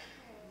 Emmy.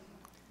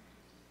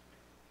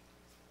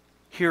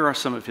 Here are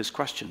some of his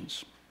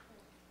questions.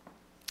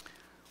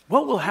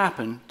 What will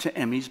happen to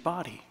Emmy's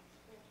body?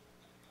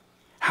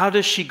 How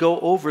does she go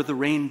over the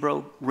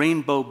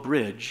Rainbow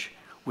Bridge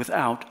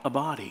without a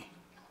body?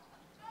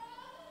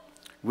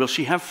 Will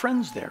she have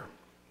friends there?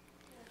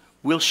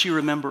 Will she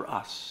remember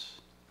us?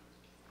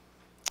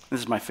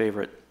 This is my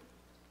favorite.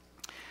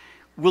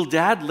 Will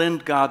Dad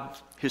lend God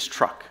his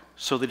truck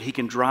so that he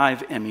can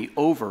drive Emmy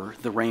over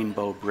the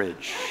Rainbow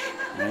Bridge?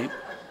 Right?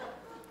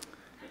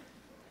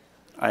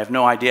 I have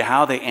no idea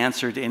how they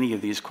answered any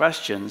of these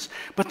questions,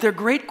 but they're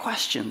great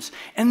questions.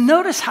 And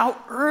notice how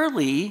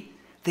early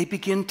they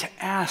begin to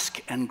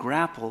ask and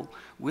grapple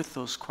with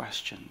those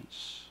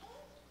questions.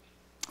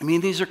 I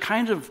mean, these are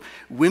kind of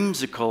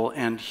whimsical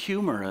and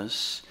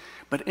humorous,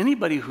 but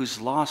anybody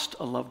who's lost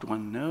a loved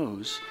one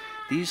knows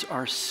these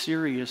are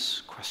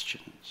serious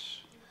questions.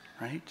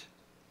 Right?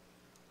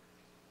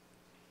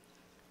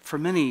 For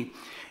many,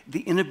 the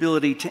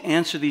inability to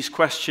answer these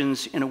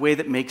questions in a way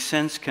that makes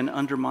sense can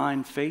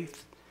undermine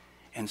faith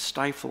and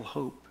stifle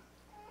hope.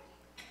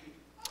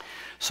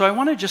 So I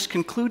want to just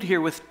conclude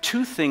here with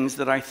two things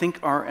that I think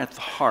are at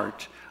the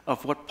heart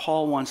of what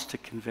Paul wants to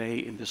convey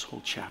in this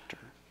whole chapter.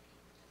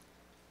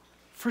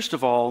 First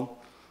of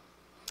all,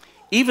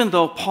 even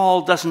though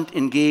Paul does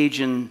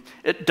engage in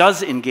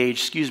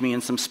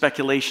some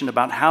speculation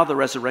about how the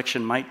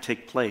resurrection might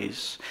take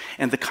place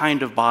and the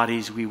kind of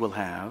bodies we will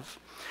have,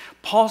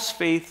 Paul's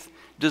faith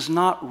does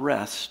not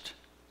rest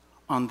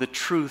on the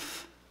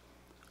truth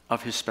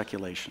of his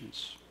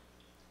speculations.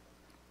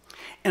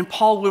 And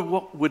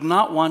Paul would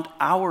not want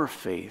our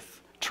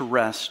faith to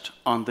rest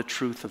on the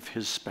truth of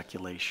his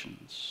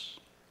speculations.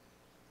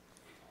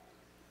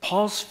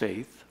 Paul's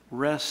faith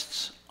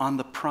rests on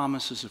the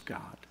promises of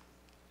God.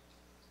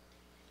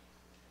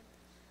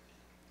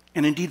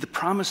 And indeed, the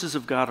promises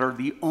of God are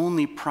the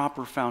only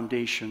proper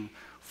foundation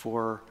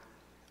for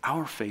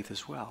our faith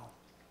as well.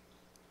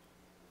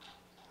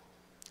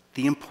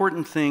 The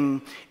important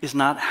thing is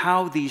not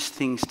how these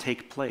things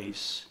take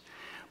place,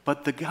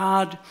 but the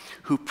God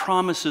who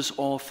promises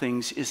all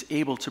things is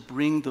able to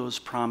bring those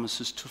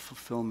promises to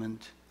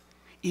fulfillment,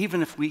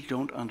 even if we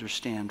don't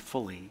understand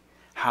fully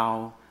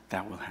how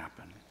that will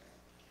happen.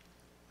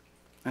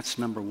 That's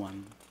number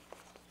one.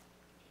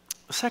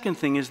 The second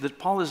thing is that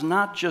Paul is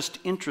not just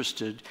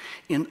interested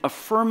in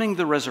affirming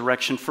the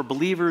resurrection for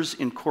believers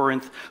in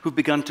Corinth who've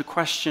begun to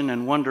question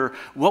and wonder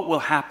what will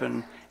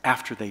happen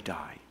after they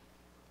die.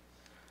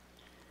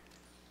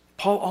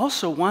 Paul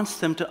also wants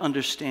them to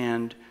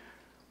understand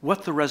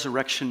what the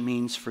resurrection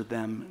means for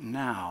them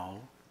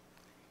now,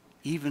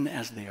 even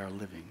as they are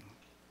living.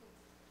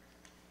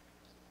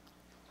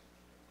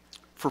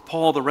 For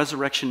Paul, the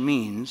resurrection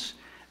means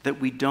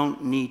that we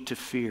don't need to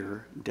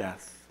fear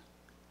death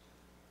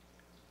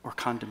or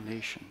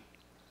condemnation.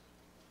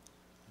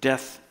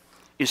 Death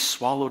is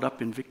swallowed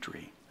up in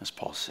victory, as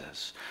Paul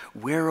says.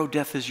 Where, O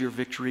death, is your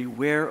victory?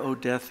 Where, O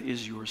death,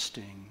 is your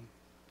sting?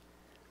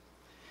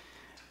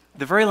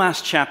 The very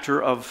last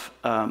chapter of,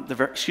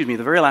 the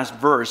very last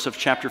verse of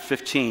chapter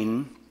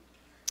 15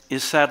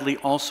 is sadly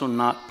also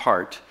not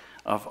part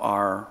of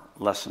our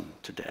lesson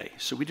today,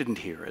 so we didn't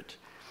hear it.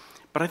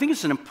 But I think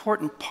it's an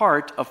important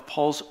part of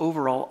Paul's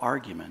overall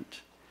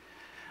argument,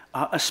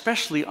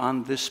 especially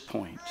on this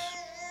point.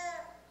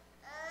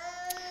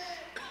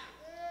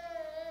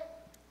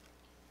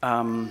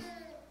 In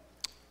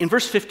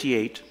verse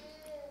 58,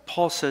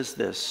 Paul says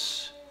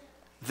this,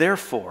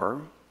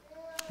 therefore,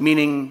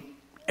 meaning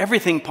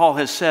everything Paul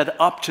has said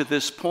up to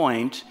this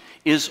point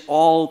is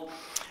all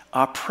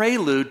a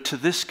prelude to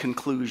this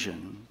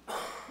conclusion.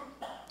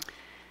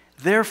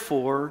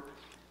 Therefore,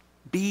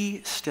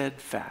 be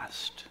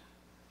steadfast,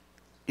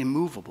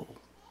 immovable,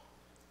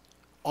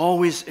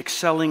 always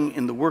excelling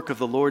in the work of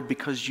the Lord,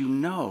 because you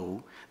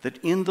know that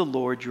in the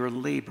Lord your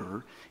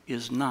labor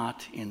is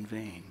not in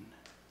vain.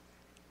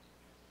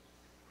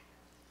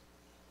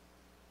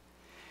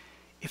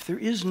 If there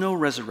is no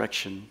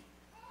resurrection,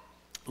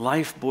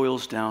 life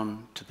boils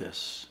down to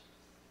this.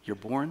 You're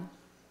born,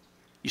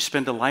 you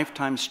spend a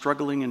lifetime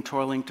struggling and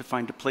toiling to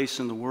find a place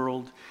in the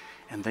world,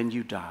 and then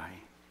you die.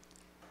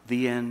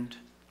 The end,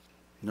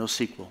 no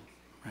sequel,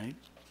 right?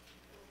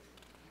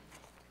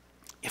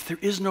 If there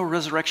is no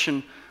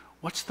resurrection,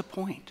 what's the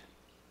point?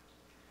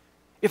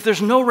 If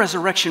there's no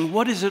resurrection,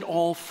 what is it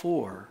all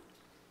for?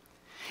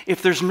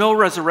 If there's no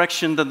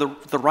resurrection, then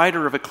the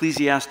writer of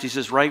Ecclesiastes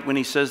is right when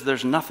he says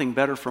there's nothing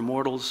better for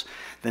mortals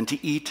than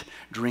to eat,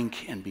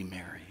 drink, and be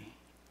merry.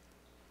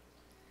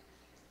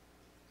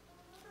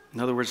 In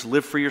other words,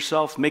 live for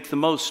yourself, make the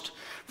most,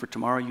 for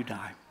tomorrow you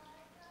die.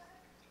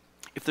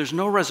 If there's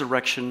no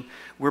resurrection,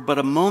 we're but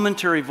a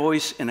momentary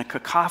voice in a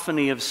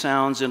cacophony of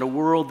sounds in a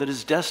world that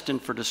is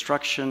destined for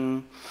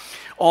destruction,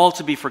 all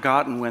to be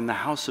forgotten when the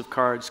house of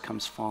cards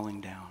comes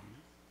falling down.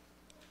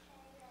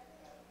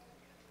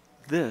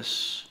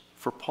 This,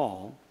 for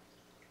Paul,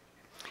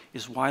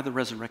 is why the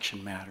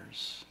resurrection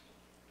matters.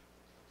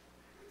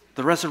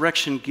 The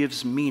resurrection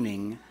gives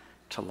meaning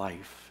to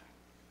life.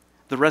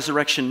 The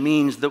resurrection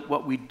means that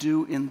what we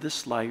do in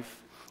this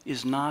life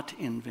is not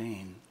in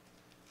vain.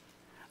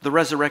 The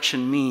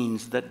resurrection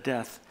means that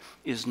death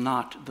is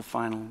not the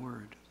final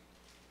word.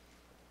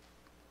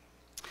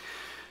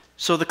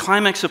 So the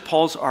climax of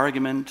Paul's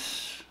argument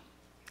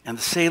and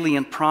the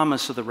salient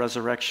promise of the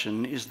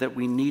resurrection is that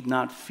we need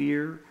not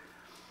fear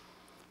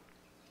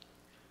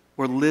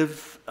or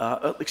live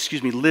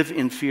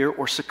in fear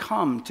or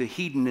succumb to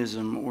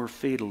hedonism or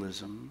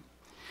fatalism.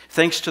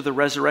 Thanks to the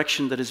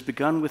resurrection that has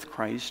begun with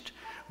Christ,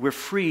 we're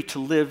free to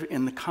live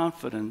in the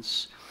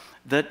confidence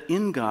that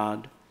in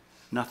God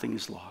nothing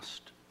is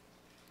lost,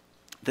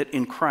 that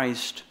in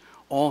Christ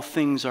all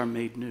things are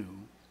made new,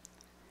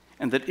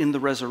 and that in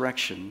the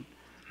resurrection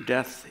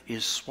death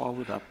is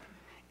swallowed up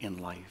in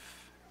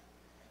life.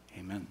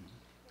 Amen.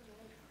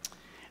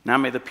 Now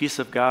may the peace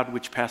of God,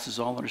 which passes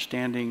all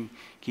understanding,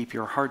 keep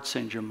your hearts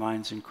and your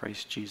minds in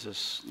Christ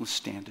Jesus. Let's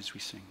stand as we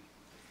sing.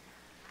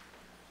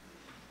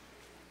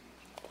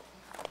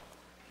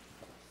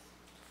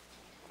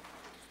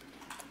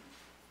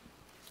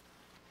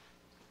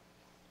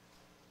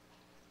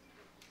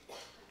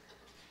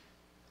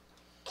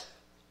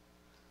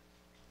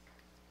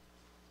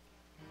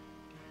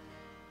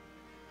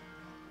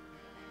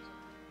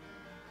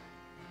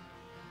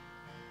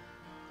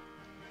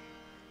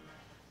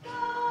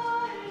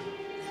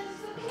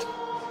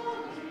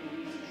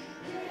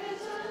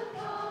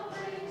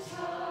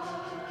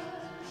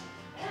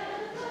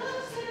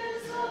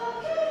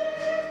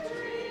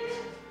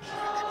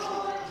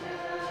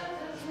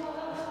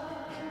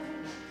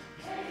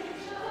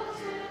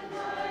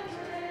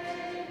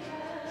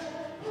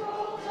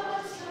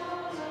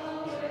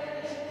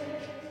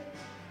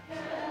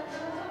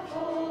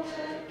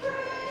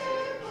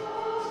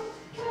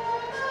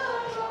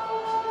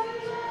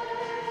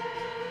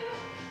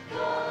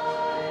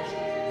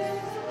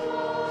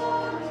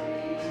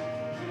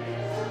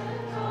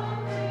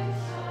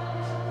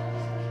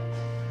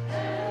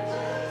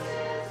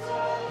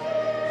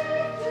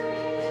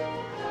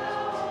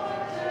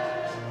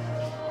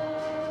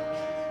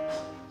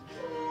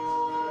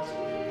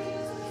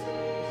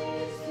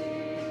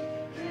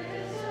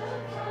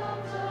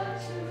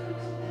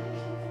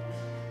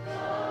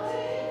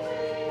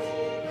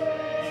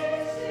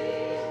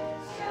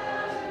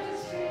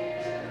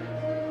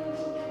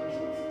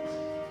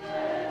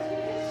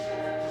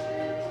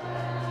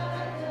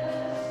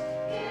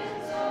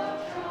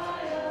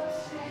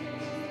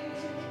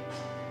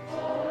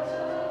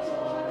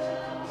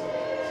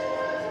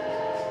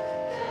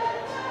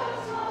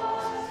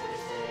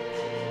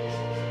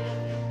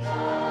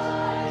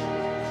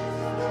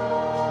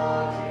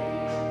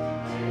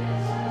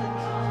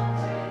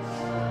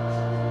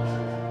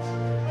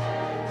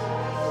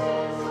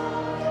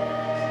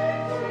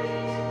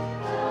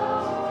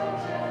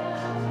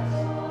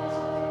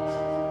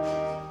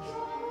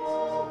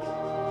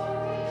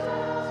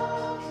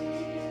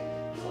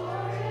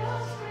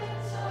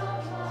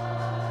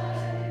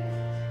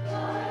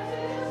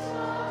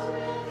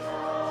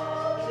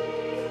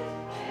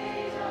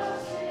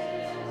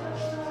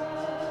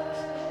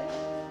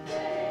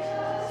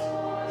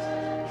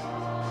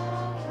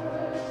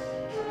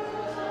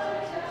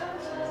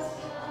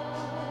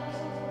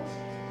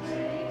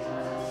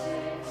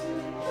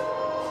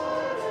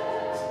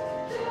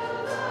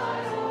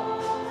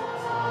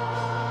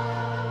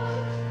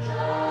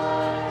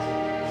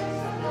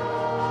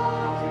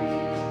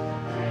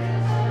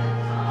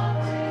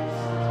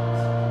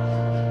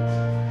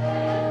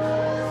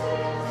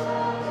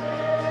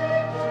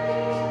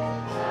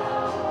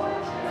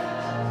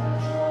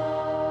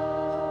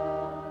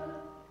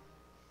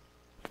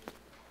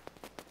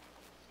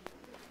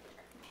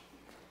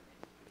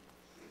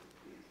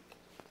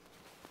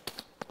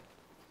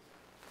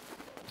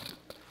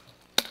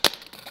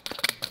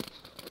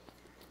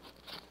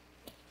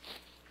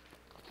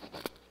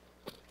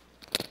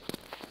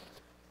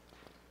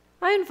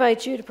 I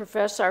invite you to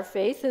profess our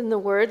faith in the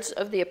words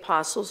of the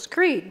Apostles'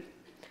 Creed.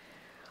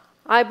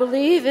 I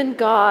believe in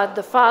God,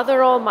 the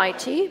Father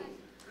Almighty,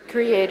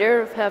 creator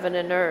of heaven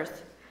and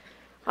earth.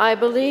 I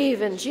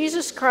believe in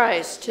Jesus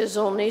Christ, his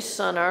only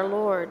Son, our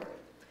Lord.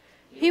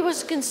 He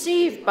was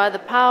conceived by the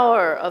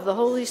power of the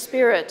Holy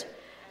Spirit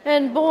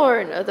and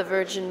born of the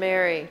Virgin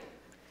Mary.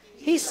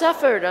 He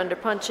suffered under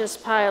Pontius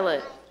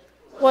Pilate,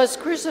 was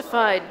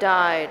crucified,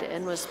 died,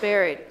 and was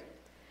buried.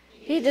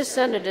 He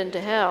descended into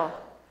hell.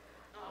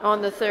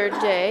 On the third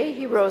day,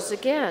 he rose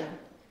again.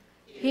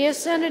 He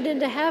ascended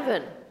into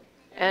heaven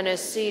and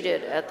is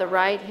seated at the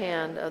right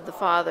hand of the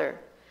Father.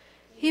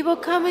 He will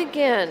come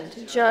again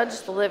to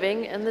judge the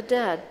living and the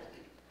dead.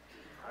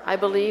 I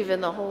believe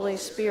in the Holy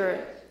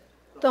Spirit,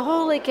 the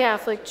Holy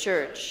Catholic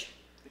Church,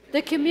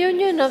 the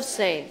communion of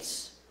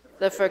saints,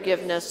 the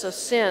forgiveness of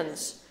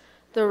sins,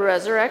 the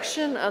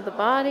resurrection of the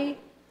body,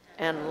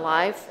 and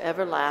life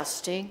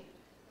everlasting.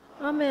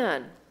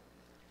 Amen.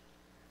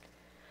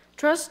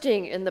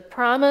 Trusting in the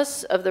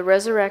promise of the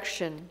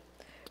resurrection,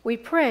 we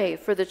pray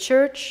for the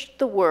church,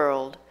 the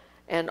world,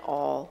 and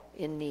all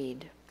in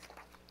need.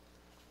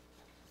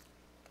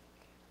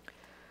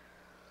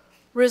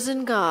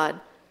 Risen God,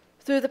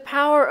 through the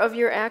power of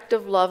your act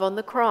of love on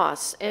the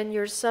cross and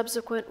your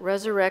subsequent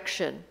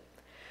resurrection,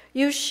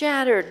 you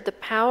shattered the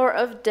power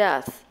of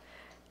death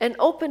and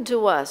opened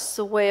to us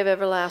the way of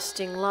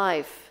everlasting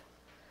life.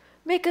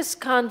 Make us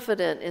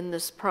confident in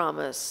this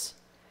promise,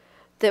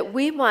 that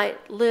we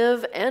might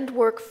live and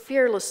work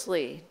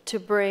fearlessly to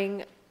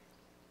bring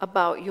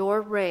about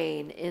your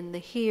reign in the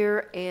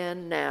here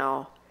and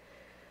now.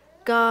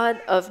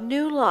 God of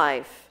new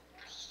life,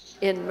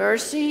 in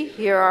mercy,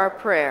 hear our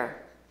prayer.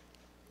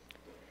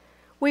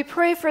 We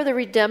pray for the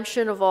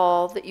redemption of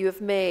all that you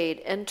have made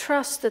and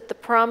trust that the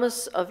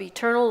promise of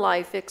eternal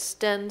life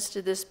extends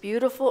to this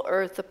beautiful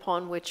earth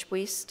upon which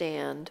we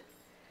stand.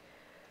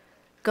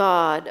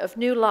 God of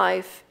new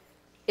life,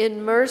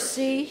 in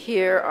mercy,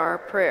 hear our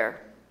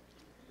prayer.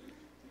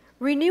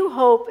 Renew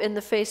hope in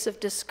the face of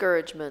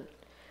discouragement,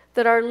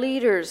 that our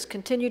leaders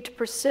continue to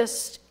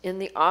persist in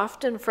the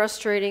often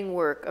frustrating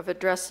work of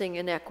addressing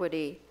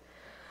inequity,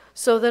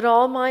 so that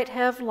all might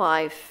have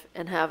life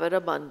and have it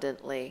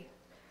abundantly.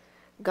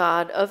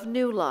 God of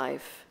new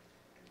life,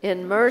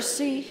 in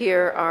mercy,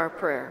 hear our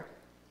prayer.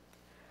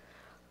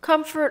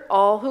 Comfort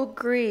all who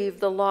grieve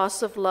the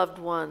loss of loved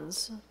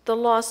ones, the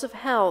loss of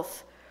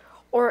health,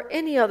 or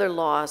any other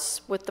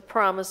loss with the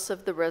promise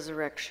of the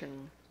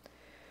resurrection.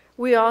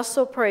 We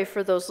also pray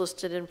for those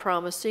listed in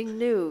Promising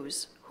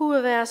News who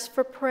have asked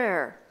for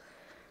prayer.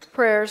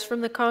 Prayers from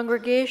the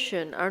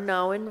congregation are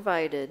now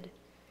invited,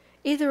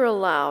 either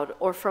aloud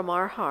or from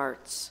our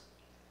hearts.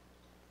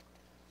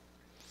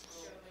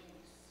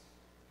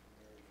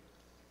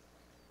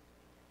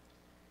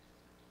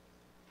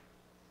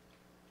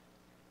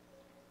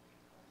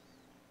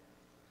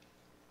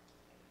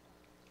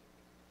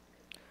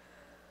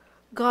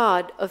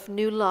 God of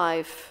new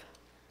life,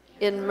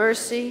 in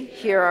mercy,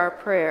 hear our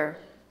prayer.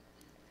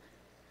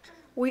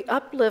 We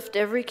uplift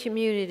every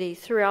community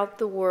throughout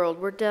the world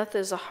where death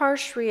is a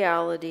harsh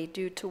reality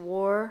due to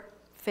war,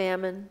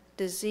 famine,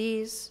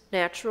 disease,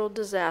 natural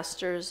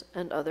disasters,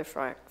 and other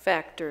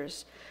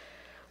factors.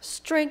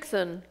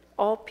 Strengthen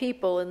all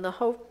people in the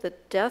hope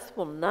that death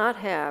will not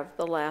have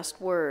the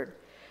last word,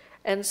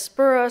 and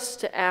spur us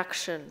to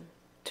action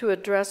to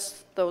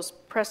address those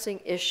pressing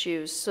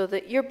issues so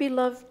that your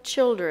beloved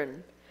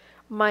children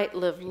might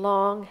live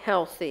long,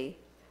 healthy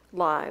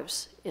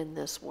lives in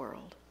this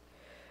world.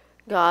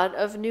 God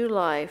of new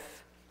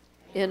life,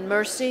 in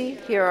mercy,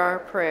 hear our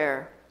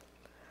prayer.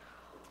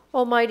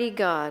 Almighty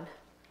God,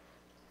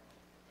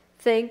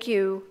 thank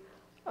you,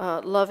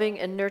 loving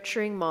and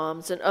nurturing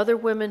moms and other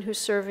women who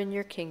serve in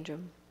your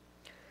kingdom.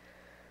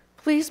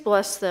 Please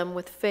bless them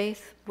with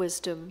faith,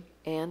 wisdom,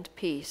 and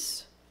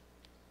peace.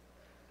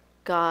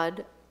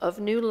 God of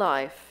new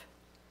life,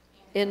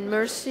 in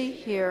mercy,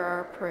 hear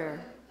our prayer.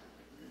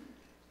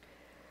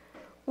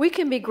 We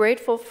can be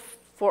grateful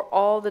for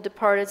all the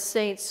departed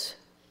saints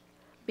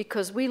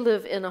because we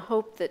live in a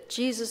hope that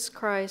Jesus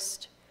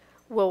Christ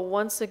will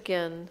once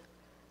again,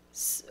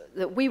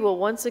 that we will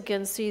once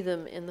again see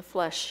them in the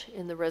flesh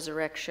in the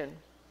resurrection.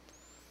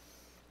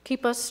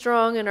 Keep us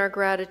strong in our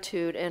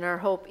gratitude and our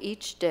hope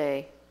each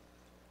day.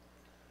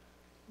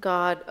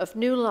 God of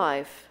new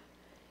life,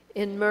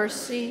 in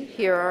mercy,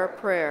 hear our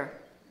prayer.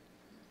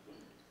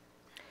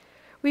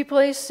 We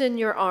place in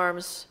your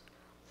arms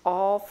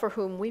all for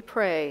whom we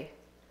pray,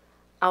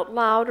 out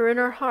loud or in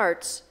our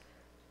hearts,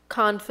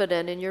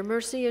 confident in your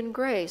mercy and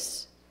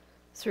grace,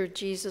 through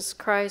Jesus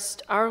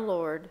Christ, our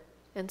Lord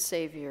and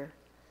Savior.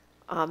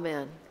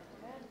 Amen.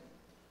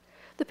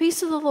 The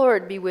peace of the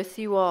Lord be with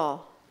you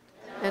all,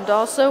 and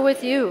also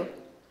with you.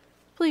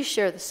 Please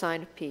share the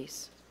sign of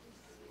peace.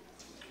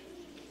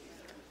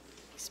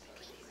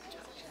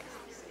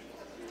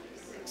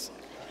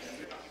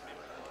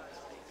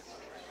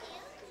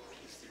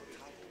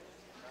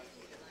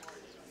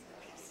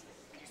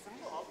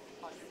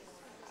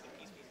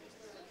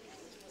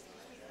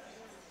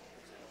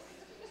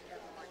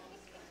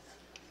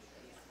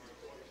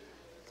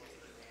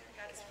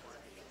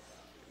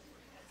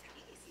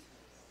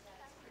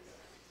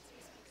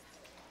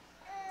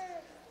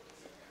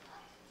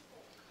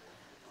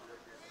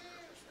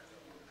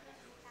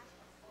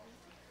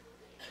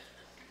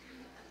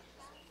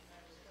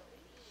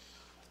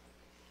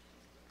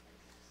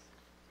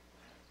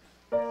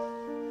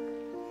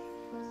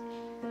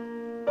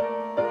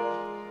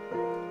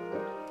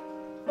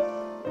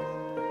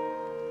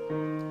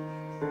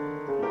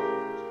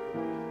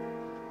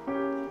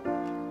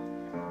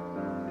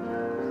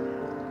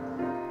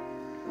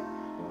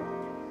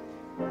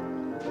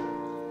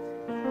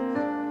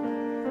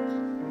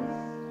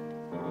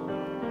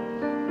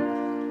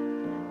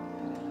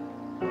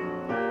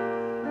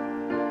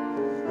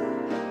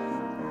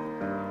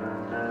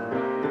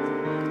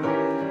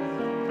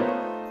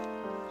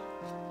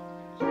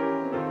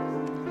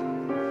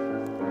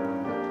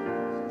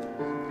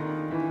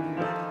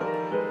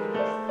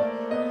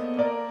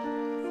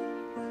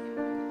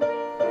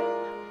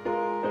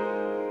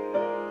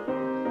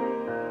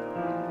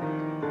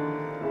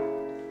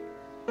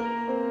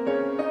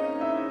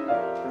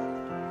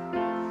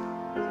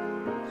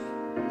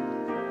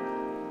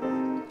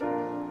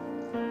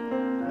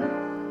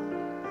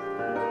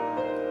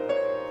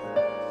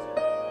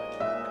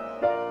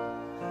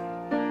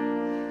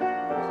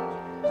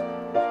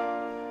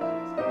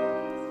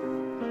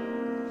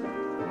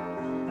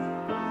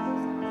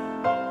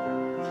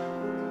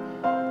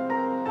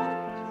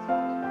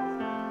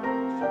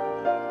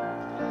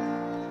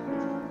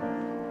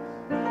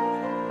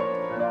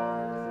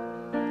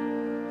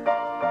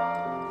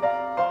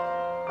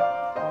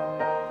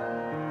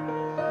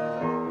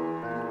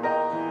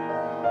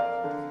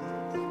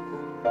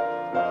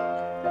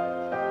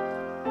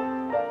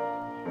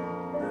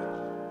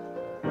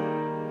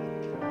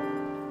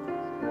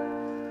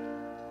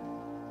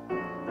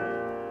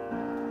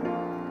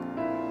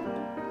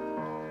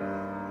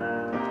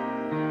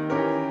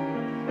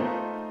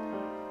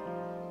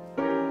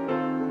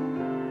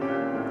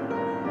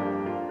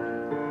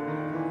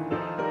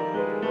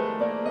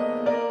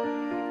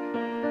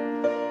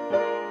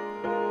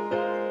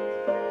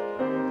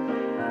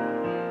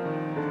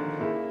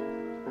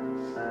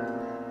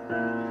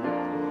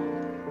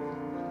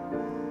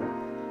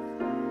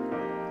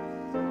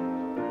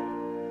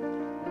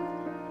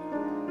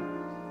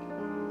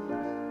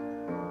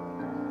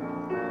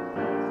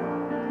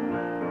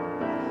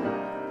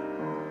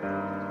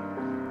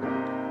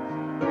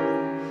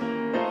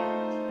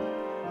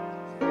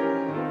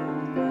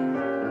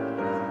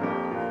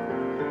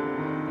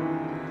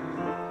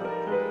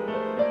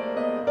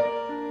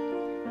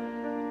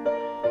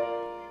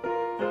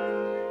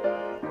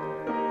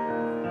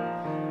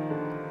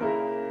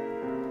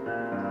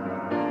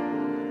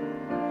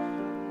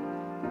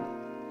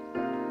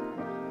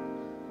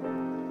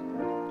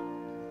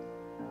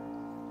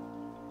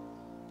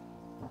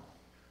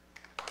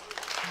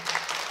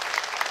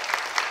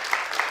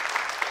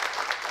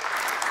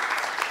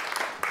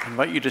 I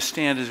invite you to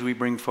stand as we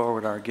bring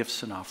forward our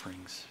gifts and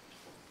offerings.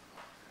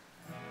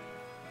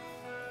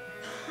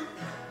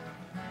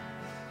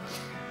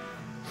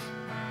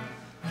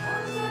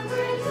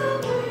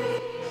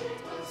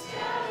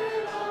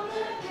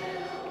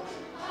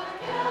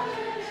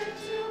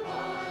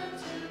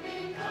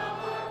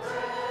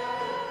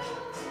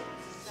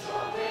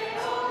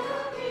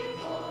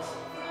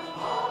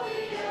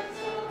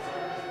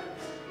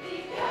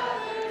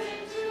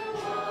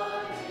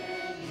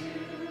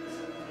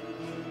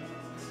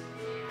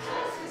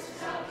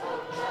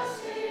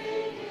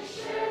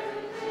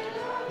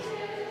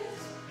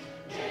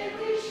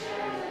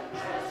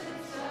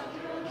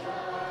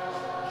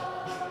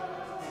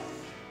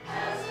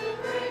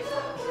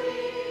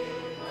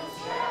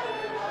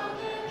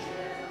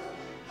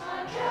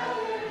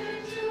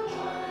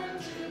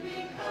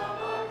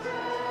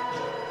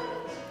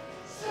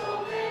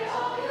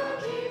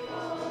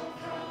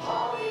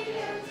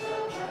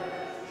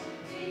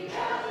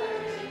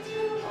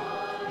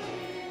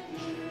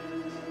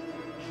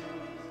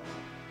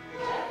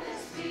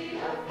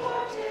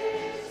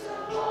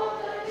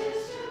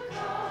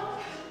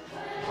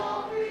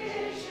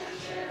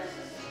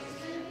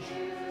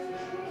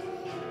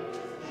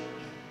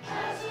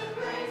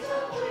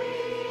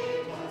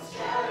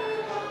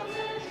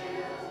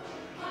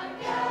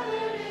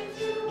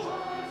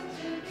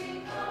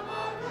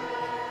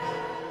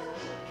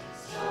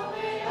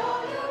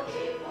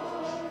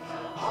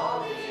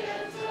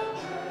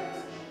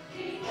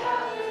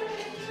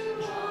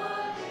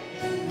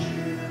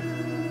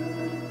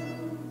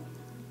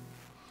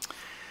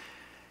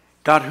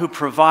 God, who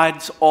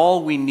provides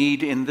all we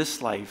need in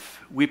this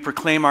life, we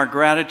proclaim our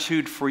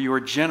gratitude for your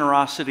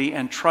generosity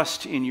and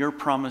trust in your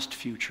promised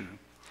future.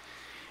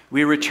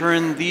 We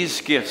return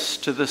these gifts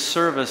to the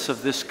service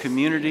of this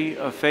community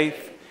of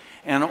faith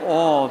and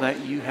all that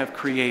you have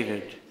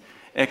created.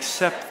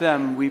 Accept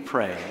them, we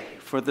pray,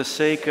 for the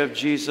sake of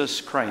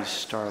Jesus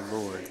Christ our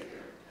Lord.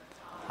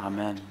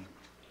 Amen.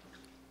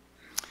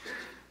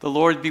 The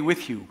Lord be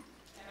with you.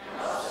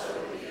 And also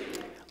with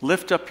you.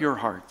 Lift up your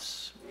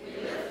hearts.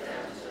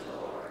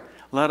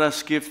 Let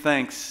us give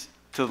thanks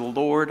to the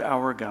Lord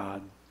our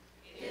God.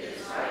 It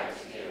is right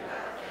to give God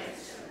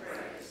thanks and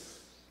praise.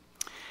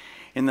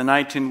 In the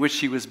night in which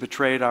he was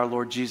betrayed, our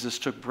Lord Jesus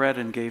took bread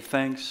and gave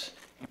thanks.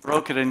 He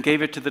broke it and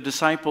gave it to the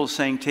disciples,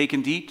 saying, "Take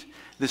and eat.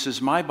 This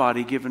is my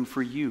body given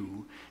for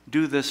you.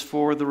 Do this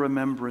for the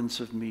remembrance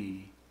of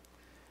me."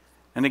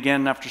 And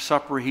again, after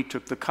supper, he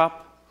took the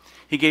cup.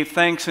 He gave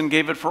thanks and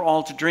gave it for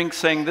all to drink,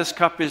 saying, "This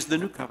cup is the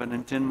new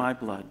covenant in my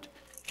blood.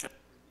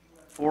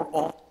 For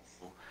all,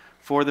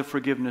 for the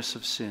forgiveness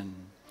of sin.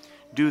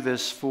 Do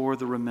this for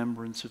the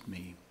remembrance of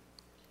me."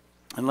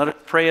 And let us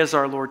pray as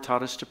our Lord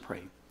taught us to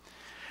pray.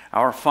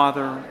 Our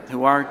Father,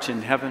 who art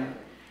in heaven,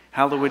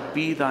 hallowed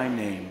be thy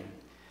name.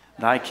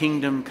 Thy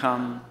kingdom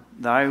come,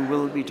 thy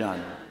will be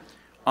done,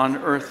 on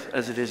earth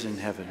as it is in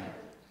heaven.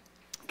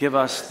 Give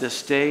us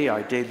this day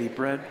our daily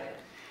bread,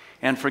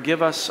 and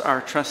forgive us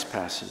our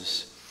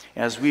trespasses,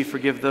 as we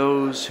forgive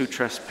those who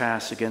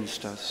trespass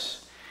against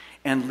us.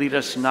 And lead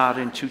us not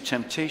into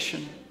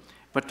temptation,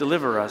 but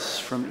deliver us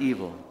from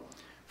evil.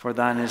 For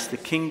thine is the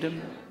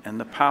kingdom, and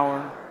the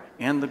power,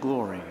 and the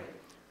glory,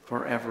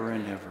 forever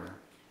and ever.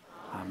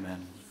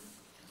 Amen.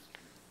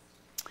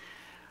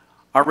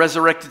 Our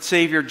resurrected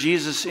Savior,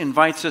 Jesus,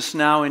 invites us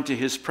now into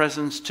his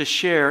presence to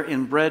share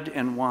in bread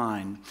and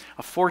wine,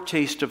 a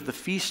foretaste of the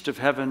feast of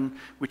heaven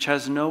which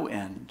has no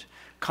end.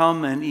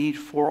 Come and eat,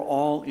 for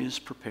all is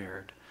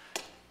prepared.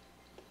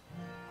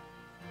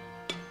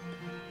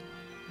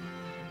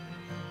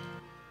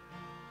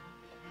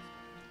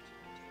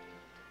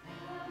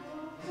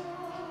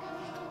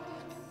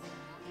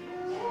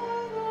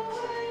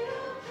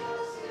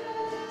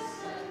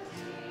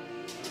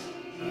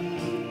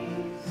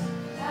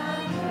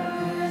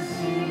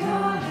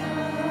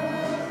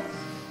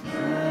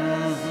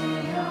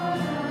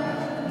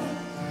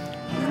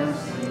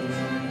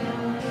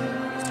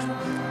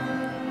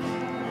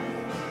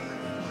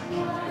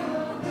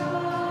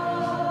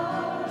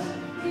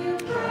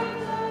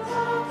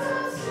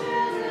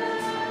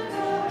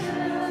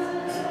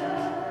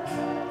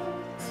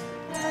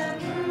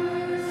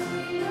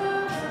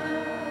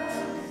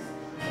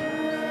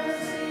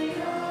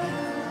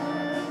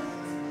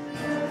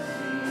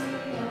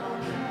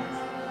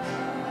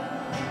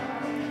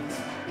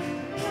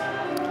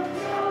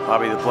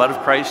 Bobby, the blood of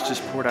Christ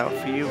is poured out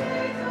for you.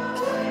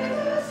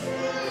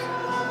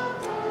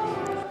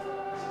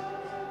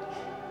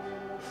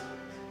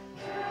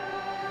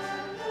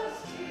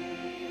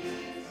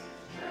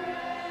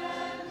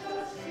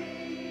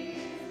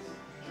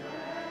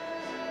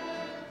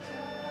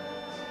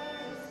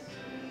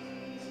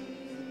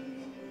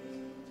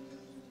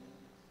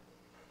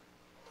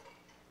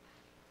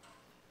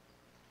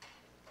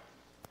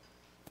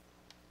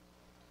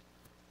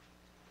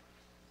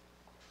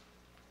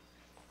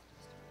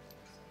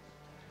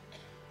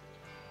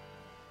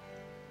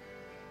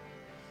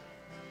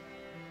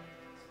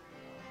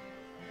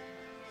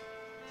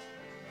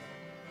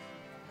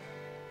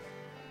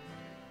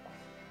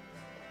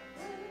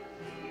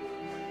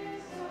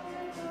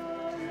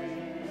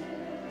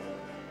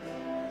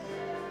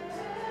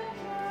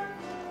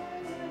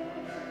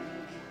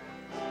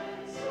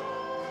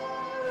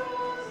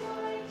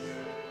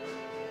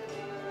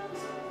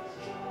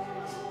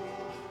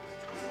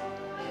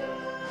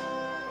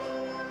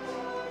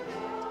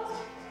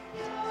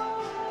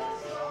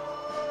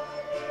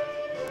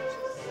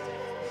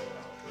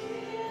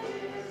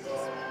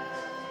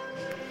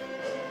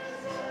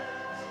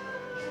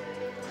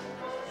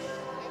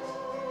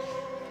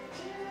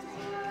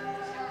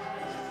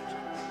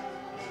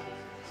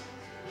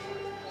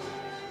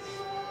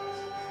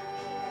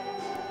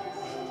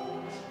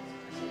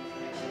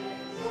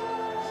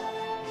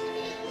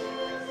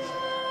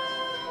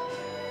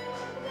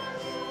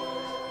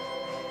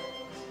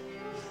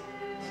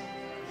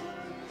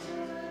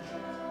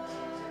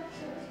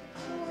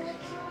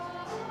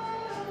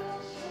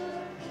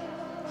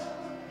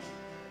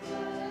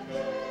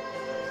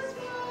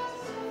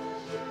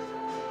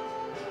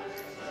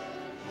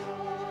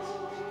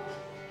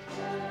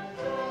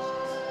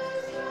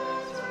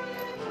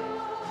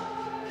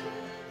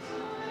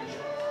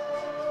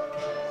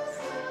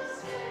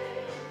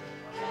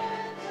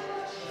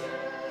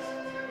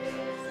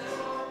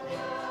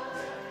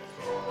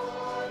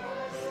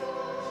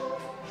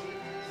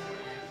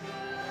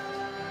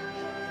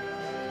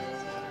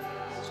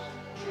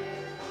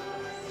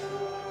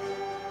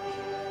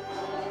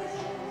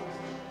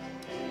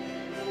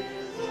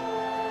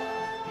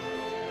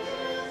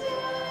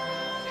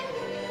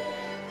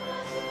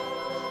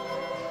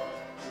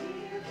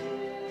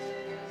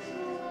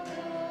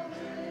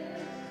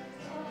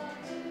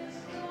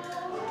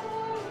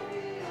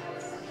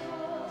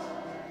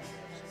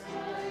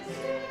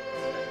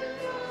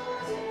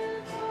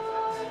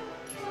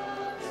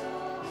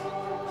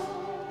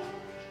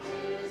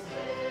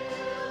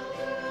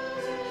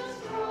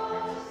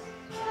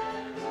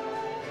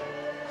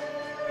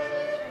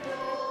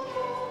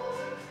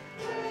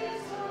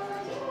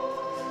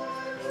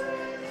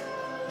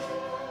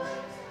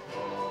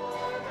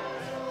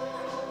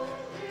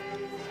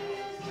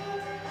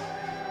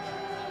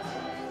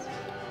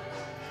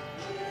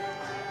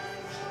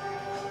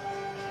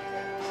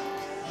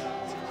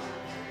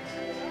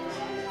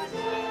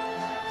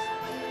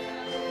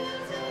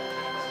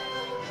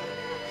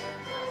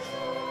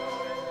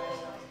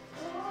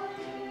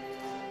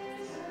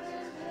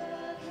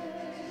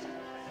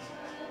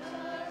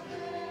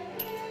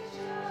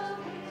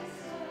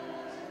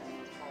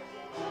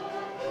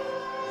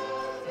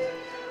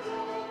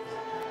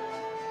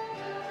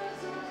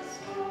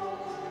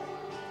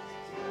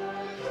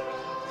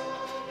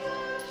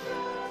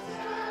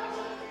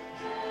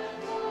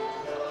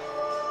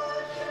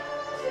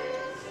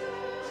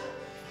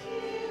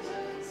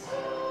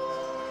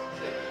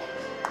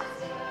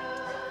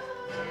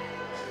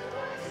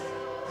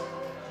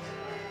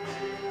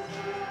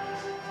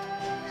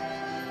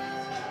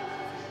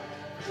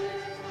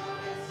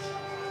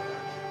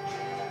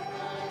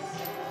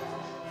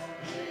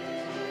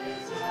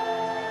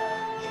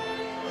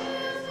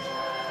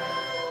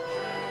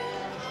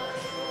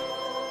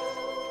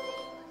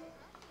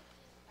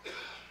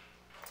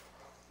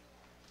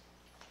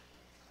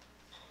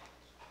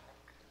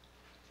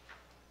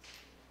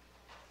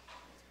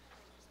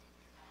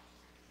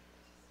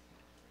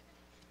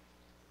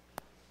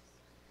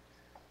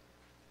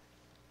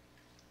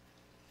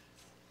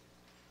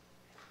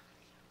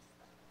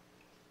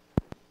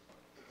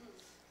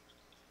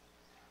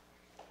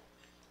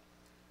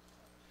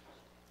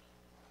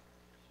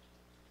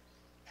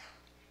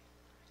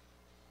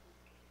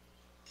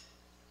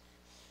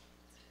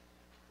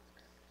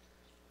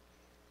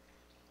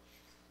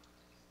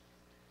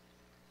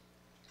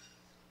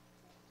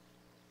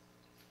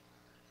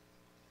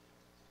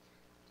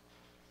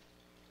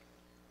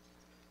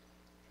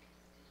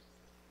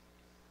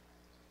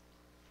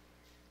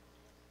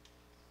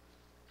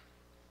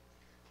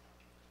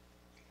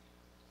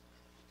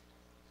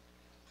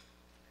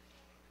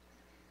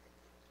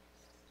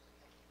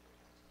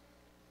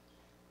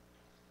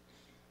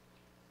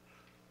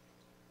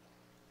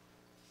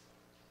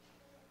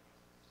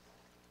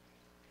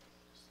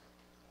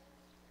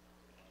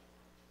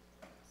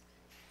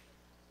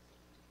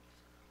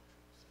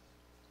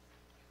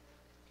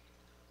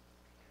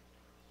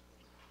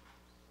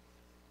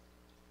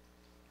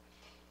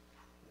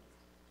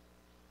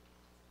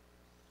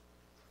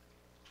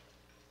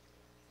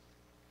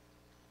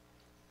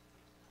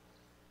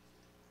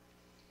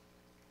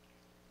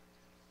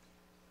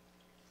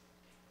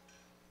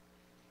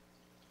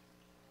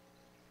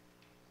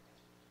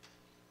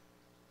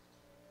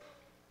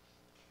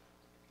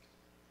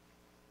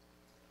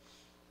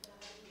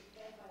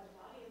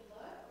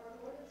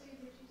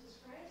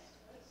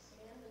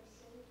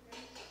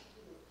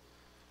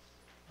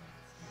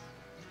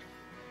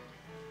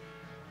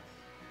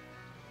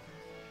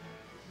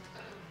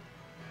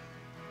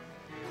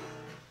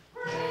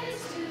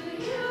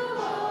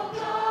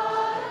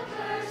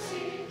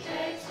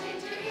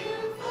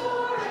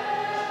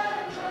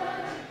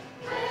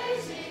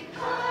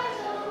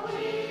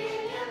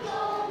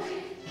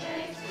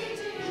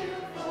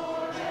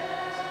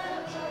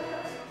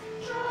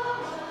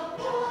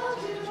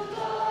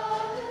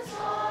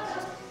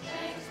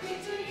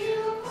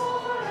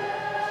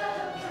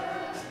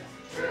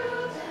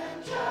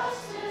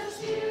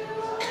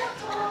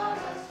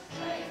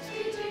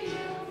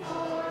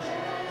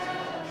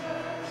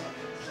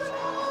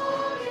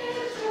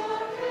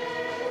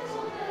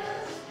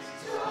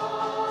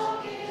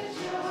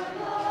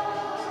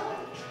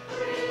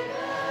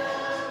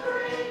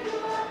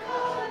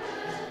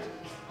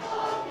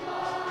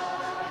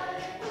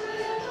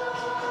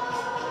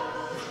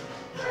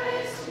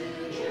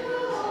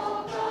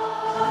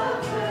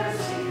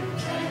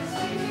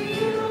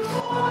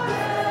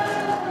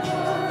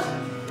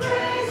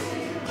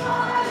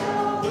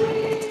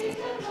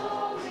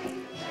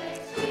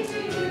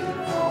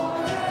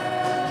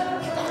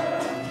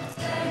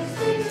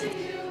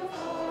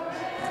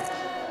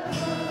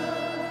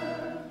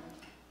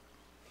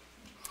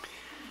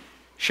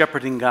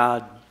 Shepherding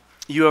God,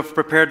 you have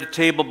prepared a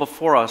table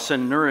before us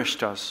and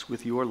nourished us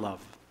with your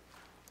love.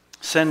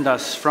 Send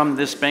us from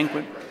this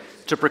banquet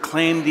to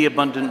proclaim the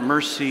abundant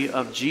mercy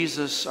of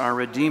Jesus, our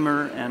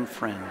Redeemer and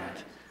friend.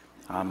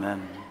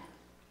 Amen.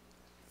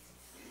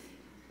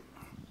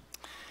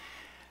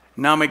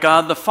 Now may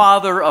God, the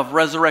Father of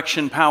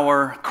resurrection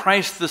power,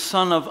 Christ, the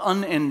Son of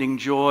unending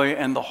joy,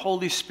 and the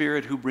Holy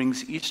Spirit who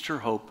brings Easter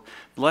hope,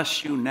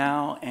 bless you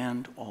now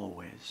and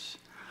always.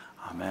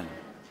 Amen.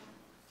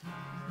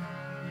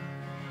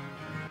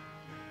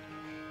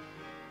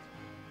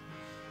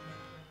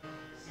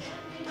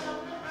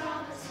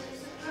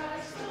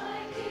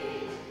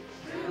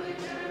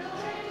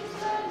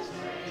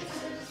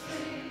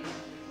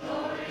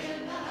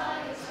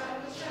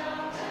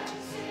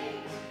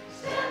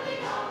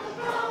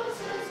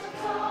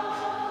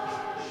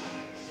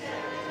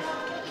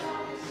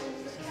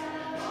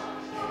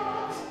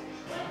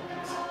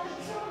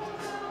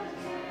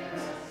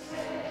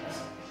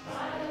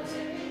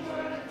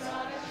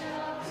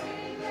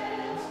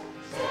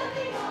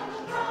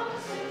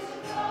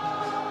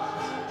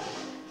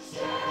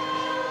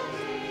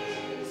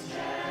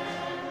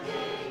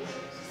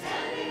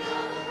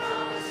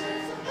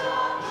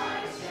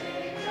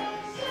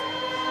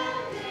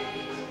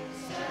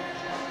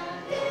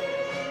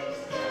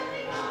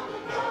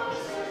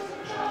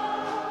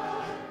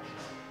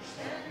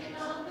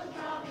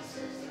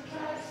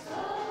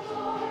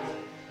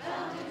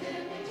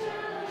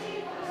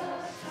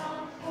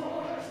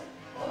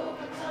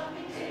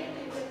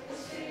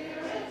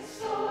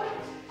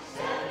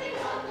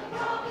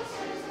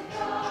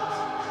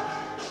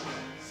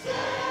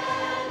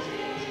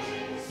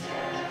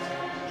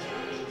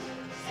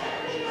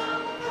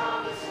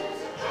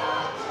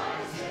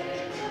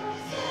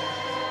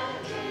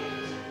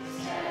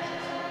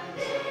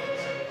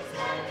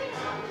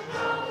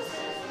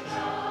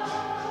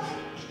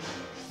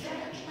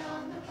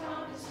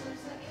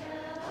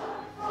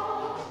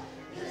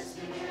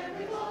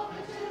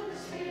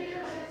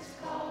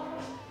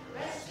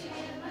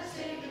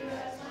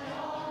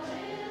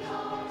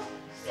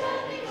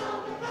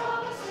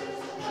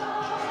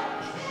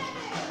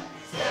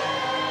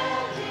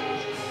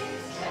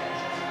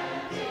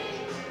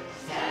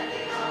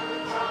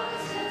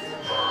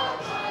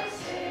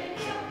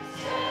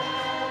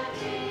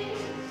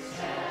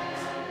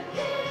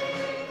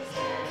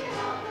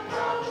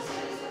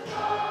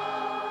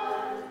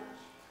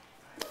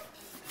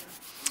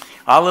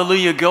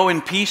 Alleluia. Go in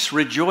peace,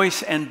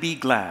 rejoice, and be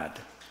glad.